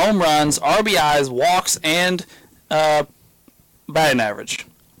 home runs, RBIs, walks, and batting average.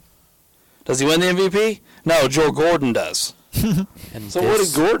 Does he win the MVP? No, Joe Gordon does. And So what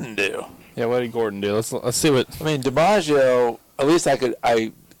did Gordon do? Yeah, what did Gordon do? Let's see what. I mean, DiMaggio, at least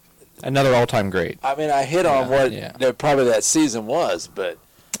I another all-time great. hit on what Yeah. probably that season was, but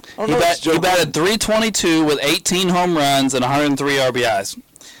I don't He, know if it's Joe he batted 322 with 18 home runs and 103 RBIs.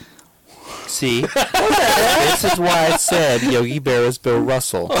 See, this is why I said Yogi Berra is Bill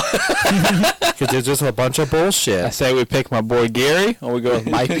Russell. Because there's just a bunch of I bullshit. say we pick my boy Gary, or we go with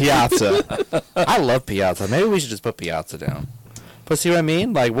Mike Piazza. I love Piazza. Maybe we should just put Piazza down. But see what I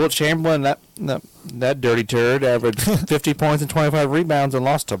mean? Like Wilt Chamberlain, that dirty turd averaged 50 points and 25 rebounds and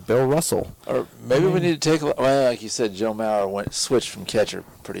lost to Bill Russell. Or maybe we need to take a well, like you said, Joe Mauer switched from catcher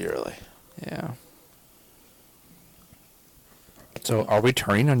pretty early. Yeah. So are we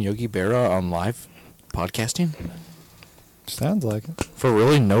turning on Yogi Berra on live podcasting? Sounds like it. For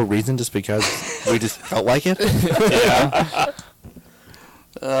really no reason, just because we just felt like it? Yeah.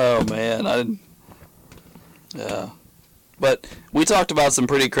 Oh man, yeah. But we talked about some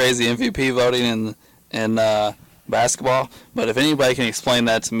pretty crazy MVP voting in basketball. But if anybody can explain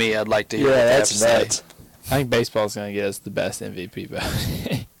that to me, I'd like to hear what they have to say. I think baseball's going to get us the best MVP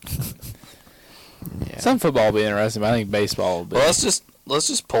vote. Yeah. Some football will be interesting, but I think baseball will be. Well, let's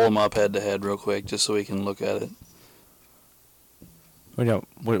just pull them up head to head real quick, just so we can look at it. Wait, no,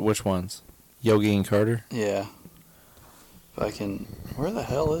 which ones? Yogi and Carter? Yeah. If I can, where the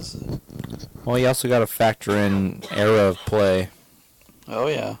hell is it? Well, you also got to factor in era of play, Oh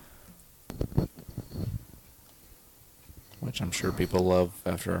yeah. which I'm sure people love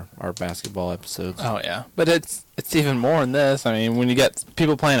after our basketball episodes. Oh yeah, but it's even more in this. I mean, when you get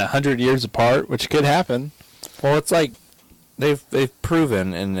people playing 100 years apart, which could happen. Well, it's like they've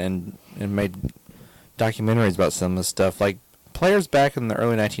proven and made documentaries about some of this stuff. Like players back in the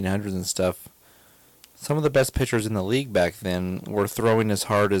early 1900s and stuff, some of the best pitchers in the league back then were throwing as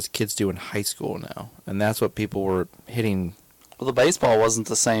hard as kids do in high school now, and that's what people were hitting. Well, the baseball wasn't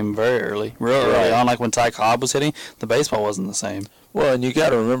the same very early. Real early on, like when Ty Cobb was hitting, the baseball wasn't the same. Well, and you got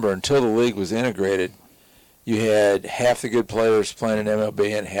to remember, until the league was integrated, you had half the good players playing in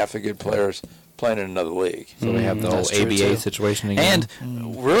MLB and half the good players playing in another league. So we have the whole That's true, ABA too. situation again.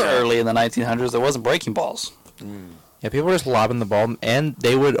 And real early in the 1900s, there wasn't breaking balls. Yeah, people were just lobbing the ball, and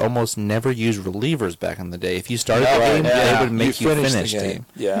they would almost never use relievers back in the day. If you started Yeah, the right, game, yeah. they would make you finished finish the the game. game.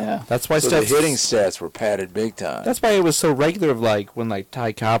 Yeah. That's why So the stuff hitting stats were padded big time. That's why it was so regular. Of like when like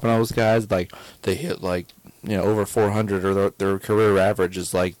Ty Cobb and all those guys, like they hit like over 400, or their career average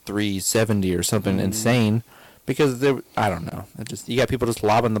is like 370 or something insane. Because I don't know. You got people just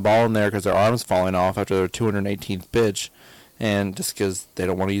lobbing the ball in there because their arm's falling off after their 218th pitch, and just because they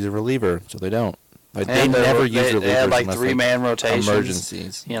don't want to use a reliever, so they don't. Like they And never use relievers. They had like unless, 3-man rotations.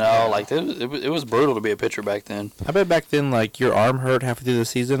 emergencies. You know, like it was brutal to be a pitcher back then. I bet back then, like your arm hurt halfway through the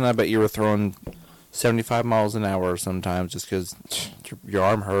season. And I bet you were throwing 75 miles an hour sometimes just because your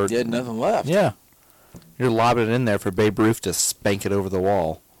arm hurt. You had nothing left. Yeah. You're lobbing it in there for Babe Ruth to spank it over the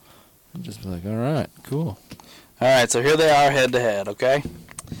wall. And just be like, all right, cool. All right, so here they are head to head, okay?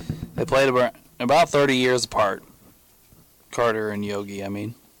 They played about 30 years apart. Carter and Yogi, I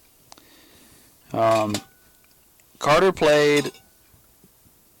mean. Carter played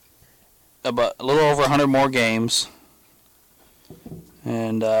about a little over 100 more games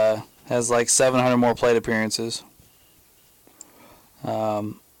and has like 700 more plate appearances.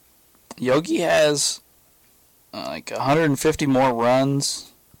 Yogi has like 150 more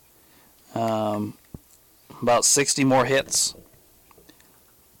runs, about 60 more hits.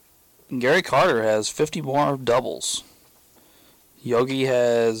 Gary Carter has 50 more doubles. Yogi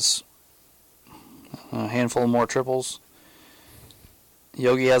has a handful more triples.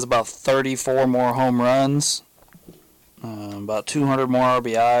 Yogi has about 34 more home runs, about 200 more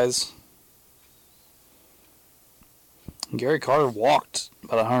RBIs. Gary Carter walked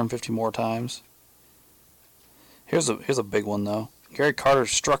about 150 more times. Here's a big one though. Gary Carter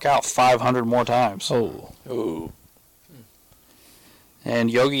struck out 500 more times. Ooh.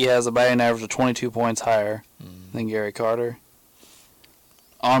 And Yogi has a batting average of 22 points higher than Gary Carter.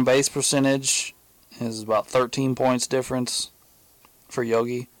 On base percentage is about 13 points difference for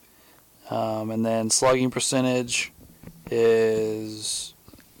Yogi. And then slugging percentage is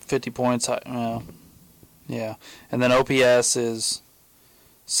 50 points high. Yeah. And then OPS is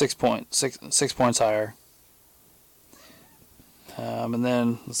 6 points higher. And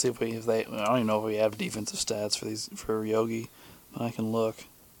then let's see if they. I don't even know if we have defensive stats for Yogi, but I can look.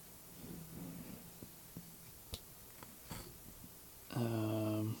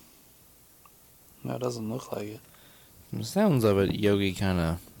 No, it doesn't look like it. From the sounds of it, Yogi kind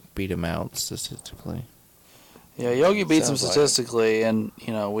of beat him out statistically. Yeah, Yogi beats him Sounds like it. statistically, and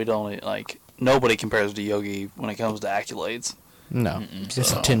we don't like nobody compares to Yogi when it comes to accolades. No,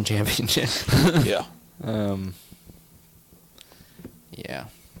 just a 10 championship. Yeah. Yeah.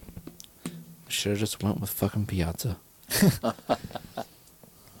 Should have just went with fucking Piazza.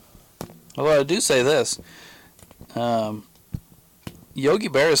 Although I do say this, Yogi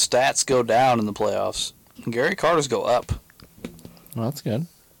Berra's stats go down in the playoffs. Gary Carter's go up. Well, that's good.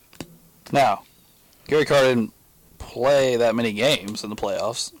 Now, Gary Carter didn't play that many games in the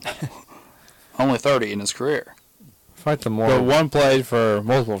playoffs. Only 30 in his career. Fight the more. But one played for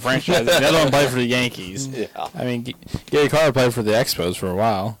multiple franchises. The other one played for the Yankees. Yeah. I mean, Gary Carter played for the Expos for a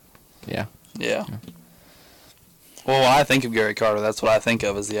while. Yeah. Yeah. Well, when I think of Gary Carter, that's what I think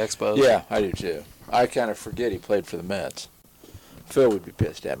of as the Expos. Yeah, I do too. I kind of forget he played for the Mets. Phil would be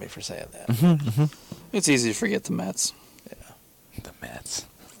pissed at me for saying that. It's easy to forget the Mets. The Mets.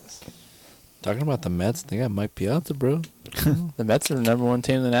 Talking about the Mets, they got Mike Piazza, bro. The Mets are the number one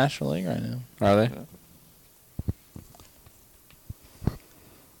team in the National League right now. Are they?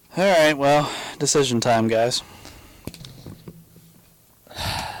 All right, well, decision time, guys.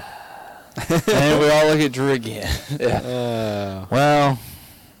 And we all look at Drew again. Yeah. Well,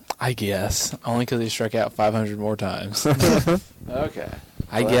 I guess. Only because he struck out 500 more times. Okay.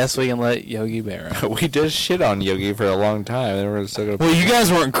 I guess we can let Yogi Berra. We just shit on Yogi for a long time. And we're still gonna. Well, you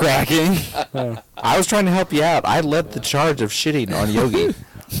guys weren't cracking. I was trying to help you out. I led the charge of shitting on Yogi.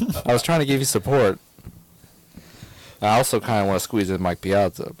 I was trying to give you support. I also kind of want to squeeze in Mike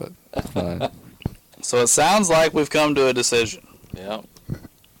Piazza, but that's fine. So it sounds like we've come to a decision. Yeah.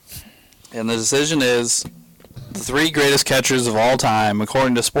 And the decision is the 3 greatest catchers of all time,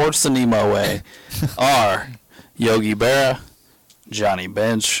 according to Sports the Nemo way, are Yogi Berra, Johnny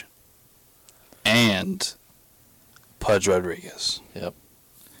Bench, and Pudge Rodriguez. Yep.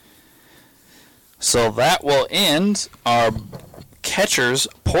 So that will end our catchers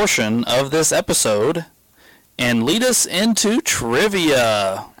portion of this episode and lead us into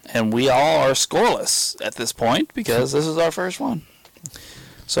trivia. And we all are scoreless at this point because this is our first one.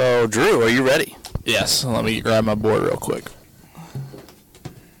 So, Drew, are you ready? Yes. Let me grab my board real quick.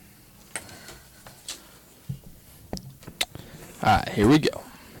 All right, here we go.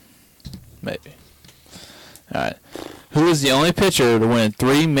 Maybe. All right. Who is the only pitcher to win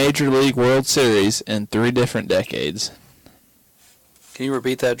 3 Major League World Series in 3 different decades? Can you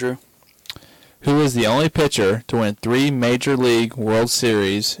repeat that, Drew? Who is the only pitcher to win 3 Major League World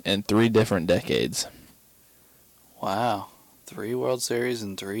Series in 3 different decades? Wow. 3 World Series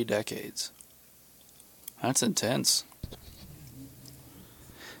in 3 decades. That's intense.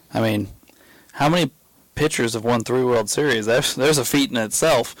 I mean, how many pitchers have won 3 World Series? There's a feat in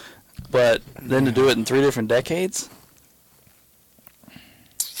itself. But then to do it in 3 different decades?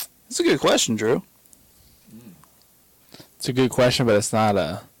 It's a good question, Drew. It's a good question, but it's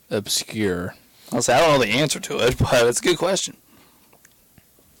not obscure. I'll say I don't know the answer to it, but it's a good question.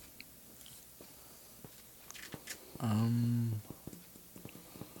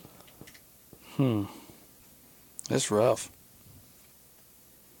 That's rough.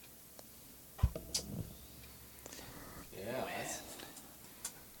 Yeah.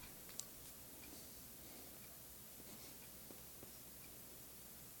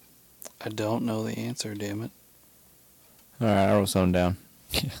 I don't know the answer, damn it. All right, I wrote something down.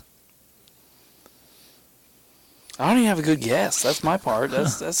 I don't even have a good guess. That's my part. That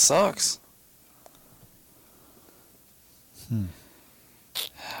sucks. All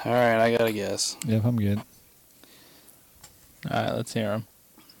right, I got a guess. Yep, I'm good. All right, let's hear him.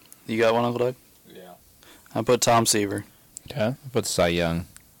 You got one, Uncle Doug? Yeah. I put Tom Seaver. Okay. I put Cy Young.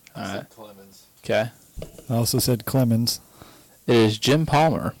 All right. Clemens. Okay. I also said Clemens. It is Jim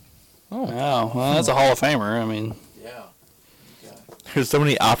Palmer. Oh, well, that's a Hall of Famer. I mean, Yeah. There's so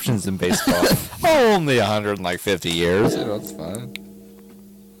many options in baseball. Only 150 years. You know, it's fine.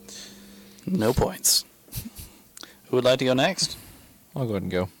 no points. Who would like to go next? I'll go ahead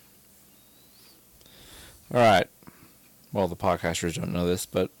and go. All right. Well, the podcasters don't know this,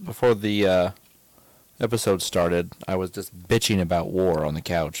 but before the episode started, I was just bitching about war on the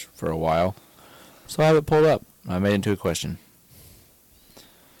couch for a while. So I have it pulled up. I made it into a question.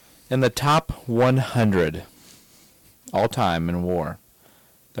 In the top 100 all time in war,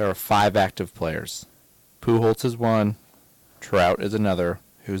 there are 5 active players. Pujols is one. Trout is another.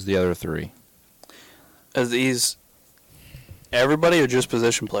 Who's the other 3? Are these everybody or just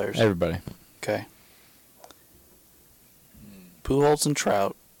position players? Everybody. Okay. Pujols and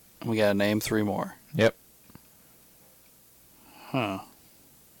Trout. We got to name 3 more. Yep. Huh.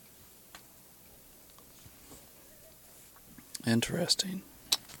 Interesting.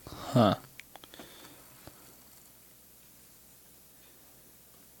 Huh.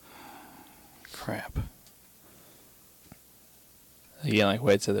 Crap. Again, like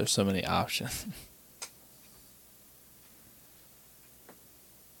Wade said, there's so many options.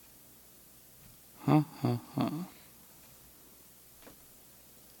 Huh.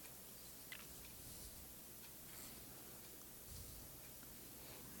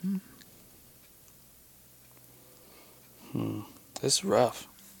 This is rough.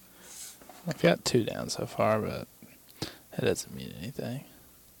 I've got 2 down so far, but that doesn't mean anything.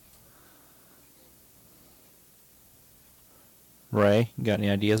 Ray, you got any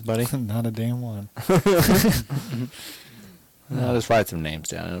ideas, buddy? Not a damn one. I'll just write some names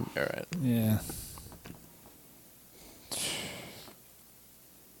down. It'll be all right. Yeah.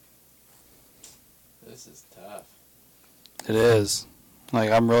 This is tough. It is.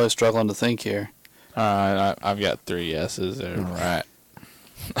 Like, I'm really struggling to think here. I've got 3 yeses there. All right.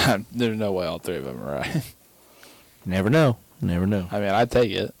 There's no way all 3 of them are right. Never know. Never know. I mean, I'd take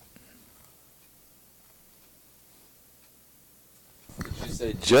it. Did you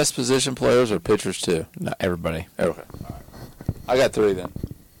say just position players or pitchers too? Not everybody. Okay. I got 3 then.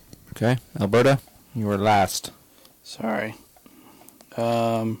 Okay. Alberta, you were last. Sorry.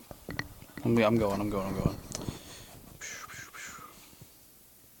 I'm going.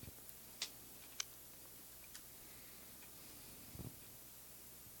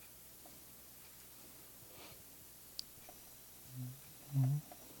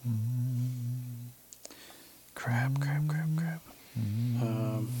 Crap.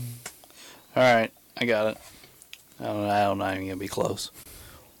 All right, I got it. I'm not even gonna be close.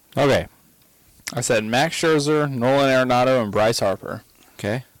 Okay. I said Max Scherzer, Nolan Arenado, and Bryce Harper.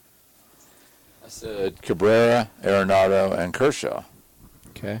 Okay. I said Cabrera, Arenado, and Kershaw.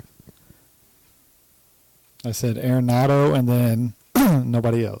 Okay. I said Arenado and then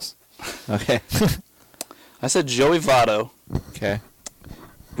nobody else. Okay. I said Joey Votto, Okay.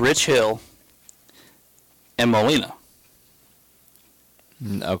 Rich Hill, and Molina.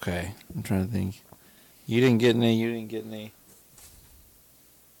 Okay. I'm trying to think. You didn't get any.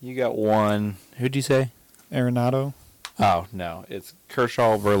 You got one. Who'd you say? Arenado. Oh, no. It's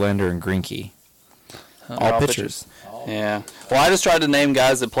Kershaw, Verlander, and Greinke. All pitchers. Yeah. Well, I just tried to name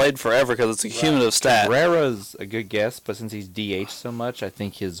guys that played forever because it's a cumulative stat. Cabrera's a good guess, but since he's DH so much, I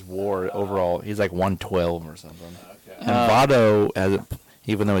think his WAR overall, he's like 112 or something. And Votto,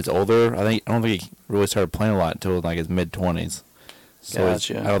 even though he's older, I don't think he really started playing a lot until like his mid-20s. So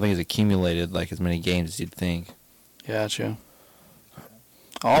Gotcha. I don't think he's accumulated like as many games as you'd think. Gotcha.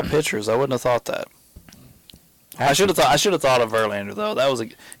 All pitchers. I wouldn't have thought that. I should have thought of Verlander though.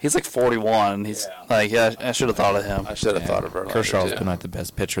 He's like 41. He's I should have thought of him. I should have thought of Verlander. Kershaw's too. been like the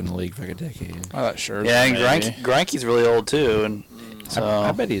best pitcher in the league for like a decade. I thought sure. Yeah, and maybe. Greinke's really old too, and so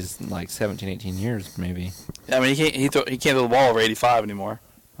I bet he's like 17, 18 years maybe. I mean, he can't throw the ball over 85 anymore.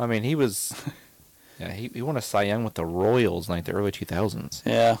 I mean, he was. Yeah, he won a Cy Young with the Royals in like the early 2000s.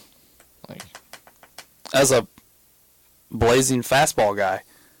 Yeah, Like, as a blazing fastball guy.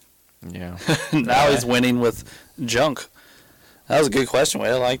 yeah. Now he's winning with junk. That was a good question,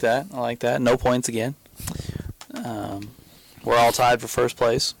 Wade. I like that. No points again. We're all tied for first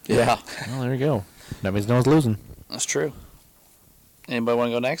place. Yeah. Well, there you go. Nobody's knows losing. That's true. Anybody want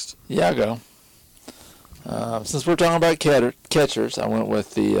to go next? Yeah, I'll go. Since we're talking about catchers, I went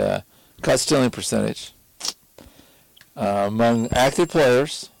with the caught stealing percentage. Among active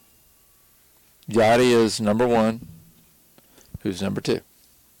players, Yachty is number 1. Who's number 2?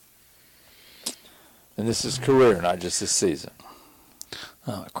 And this is career, not just this season.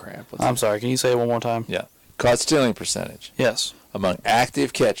 Oh crap! I'm sorry. Can you say it one more time? Yeah. Caught stealing percentage Yes. among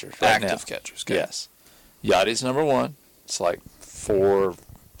active catchers. Right Active now. catchers. Good. Yes. Yachty's number 1. It's like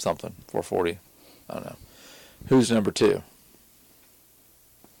 440. I don't know. Who's number 2?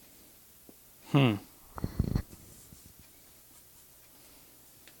 Hmm.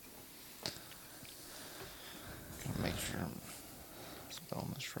 Gotta make sure I'm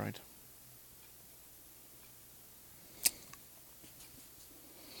spelling this right.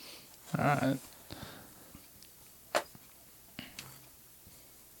 All right.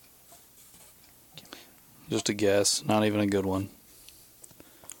 Just a guess. Not even a good one.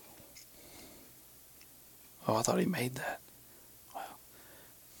 Oh, I thought he made that.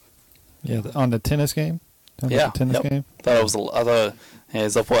 Yeah, on the tennis game. Talking about the tennis Yep. game. I thought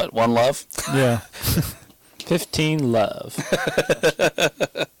he's up what? One love? Yeah. 15 love.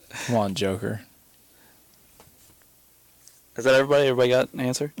 Come on, Joker. Is that everybody? Everybody got an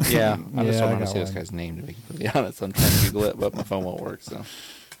answer? Yeah, I just Yeah, I don't want to got see this one. guy's name, to be completely honest. I'm trying to Google it, but my phone won't work, so.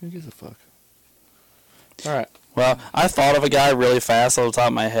 Who gives a fuck? All right. Well, I thought of a guy really fast off the top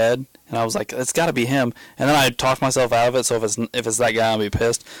of my head, and I was like, it's got to be him. And then I talked myself out of it, so if it's that guy, I'll be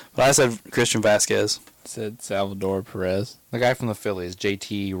pissed. But I said Christian Vasquez. Said Salvador Perez. The guy from the Phillies,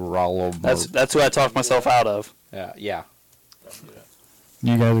 JT Rollo. That's who I talked myself out of. Yeah.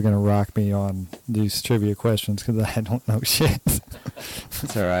 You guys are going to rock me on these trivia questions because I don't know shit.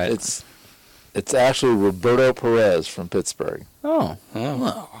 It's all right. It's actually Roberto Perez from Pittsburgh. Oh.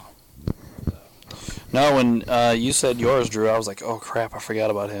 Oh. No, when you said yours, Drew, I was like, oh, crap, I forgot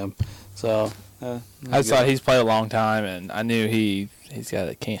about him. So, I just thought he's played a long time, and I knew he's got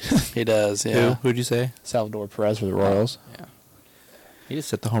a can. he does, yeah. Who'd you say? Salvador Perez for the Royals. Yeah. He just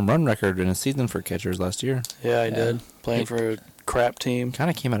set the home run record in a season for catchers last year. Yeah, he did. Playing for a crap team. Kind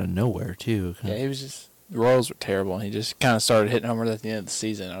of came out of nowhere, too. Yeah, he was just the Royals were terrible, and he just kind of started hitting homers at the end of the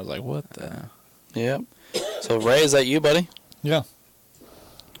season. I was like, what the? Yep. So, Ray, is that you, buddy? Yeah.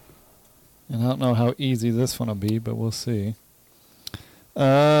 And I don't know how easy this one will be, but we'll see.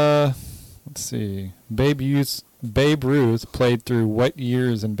 Let's see. Babe Ruth played through what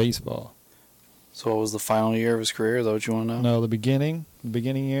years in baseball? So, what was the final year of his career? Is that what you want to know? No, the beginning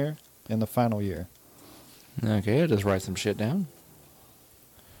year, and the final year. Okay, I'll just write some shit down.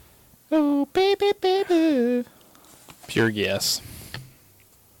 Oh, baby, baby. Pure guess.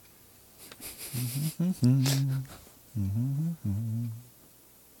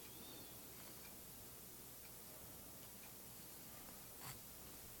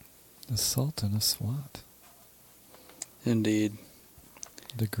 The Sultan of SWAT. Indeed.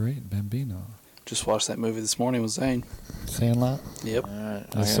 The Great Bambino. Just watched that movie this morning with Zane. Sandlot. Yep. All right.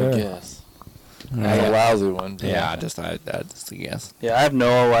 Yes, I gotta sir. guess. Not a lousy one. but- Yeah, just a guess. Yeah, I have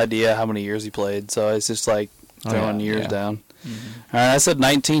no idea how many years he played, so it's just like throwing years down. All right, I said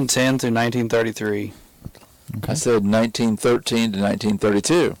 1910 through 1933. Okay. I said 1913 to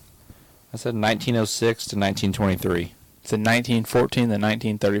 1932. I said 1906 to 1923. The 1914 to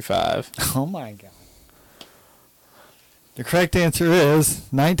 1935. Oh my God. The correct answer is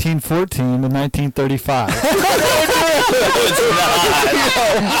 1914 to 1935.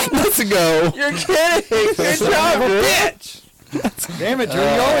 Let's go. You're kidding. Good job, bitch. Damn it, Drew, you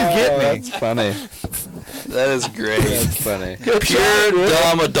always get me. That's funny. That is great. That's funny. Pure,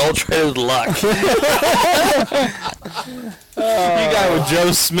 dumb, adulterated luck. You got with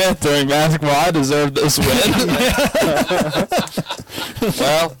Joe Smith during basketball. I deserve this win.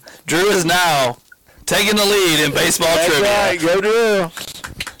 Well, Drew is now taking the lead in baseball trivia. Right, go Drew. All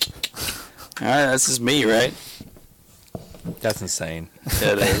right, this is me, right? That's insane.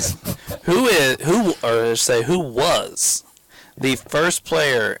 It is. Who was the first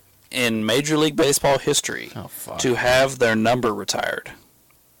player in Major League Baseball history Oh, fuck. to have their number retired?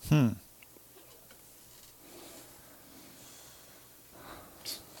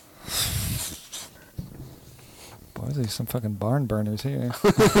 Boys, there's some fucking barn burners here.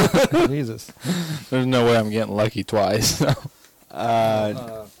 Jesus. There's no way I'm getting lucky twice. Hold on, I might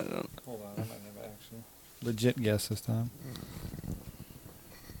have actually legit guess this time.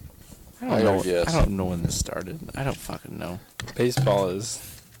 I don't know when this started. I don't fucking know. Baseball it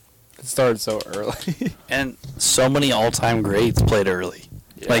started so early. And so many all-time greats played early.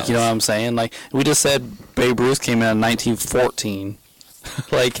 Like, you know what I'm saying? Like, we just said Babe Ruth came in 1914.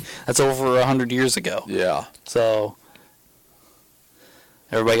 Like, that's over 100 years ago. Yeah. So,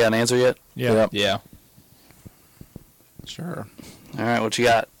 everybody got an answer yet? Yeah. Yeah. Sure. All right, what you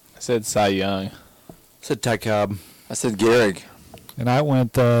got? I said Cy Young. Said Ty Cobb. I said Gehrig. And I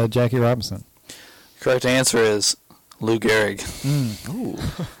went Jackie Robinson. Correct answer is Lou Gehrig. Ooh.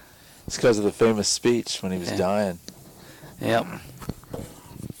 It's because of the famous speech when he was Yeah. dying. Yep.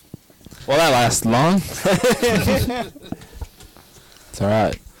 Well, that lasted long. It's all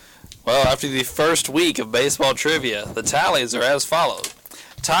right. Well, after the first week of baseball trivia, the tallies are as follows.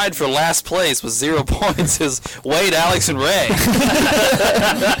 Tied for last place with 0 points is Wade, Alex, and Ray.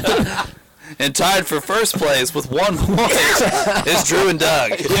 And tied for first place with 1 point is Drew and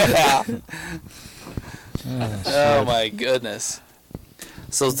Doug. Yeah. Oh, my goodness.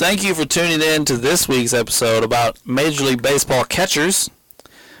 So thank you for tuning in to this week's episode about Major League Baseball catchers.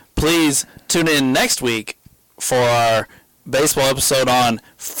 Please tune in next week for our baseball episode on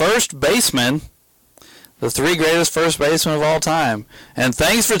first baseman, the 3 greatest first basemen of all time. And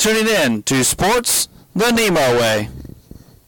thanks for tuning in to Sports the Nemo Way.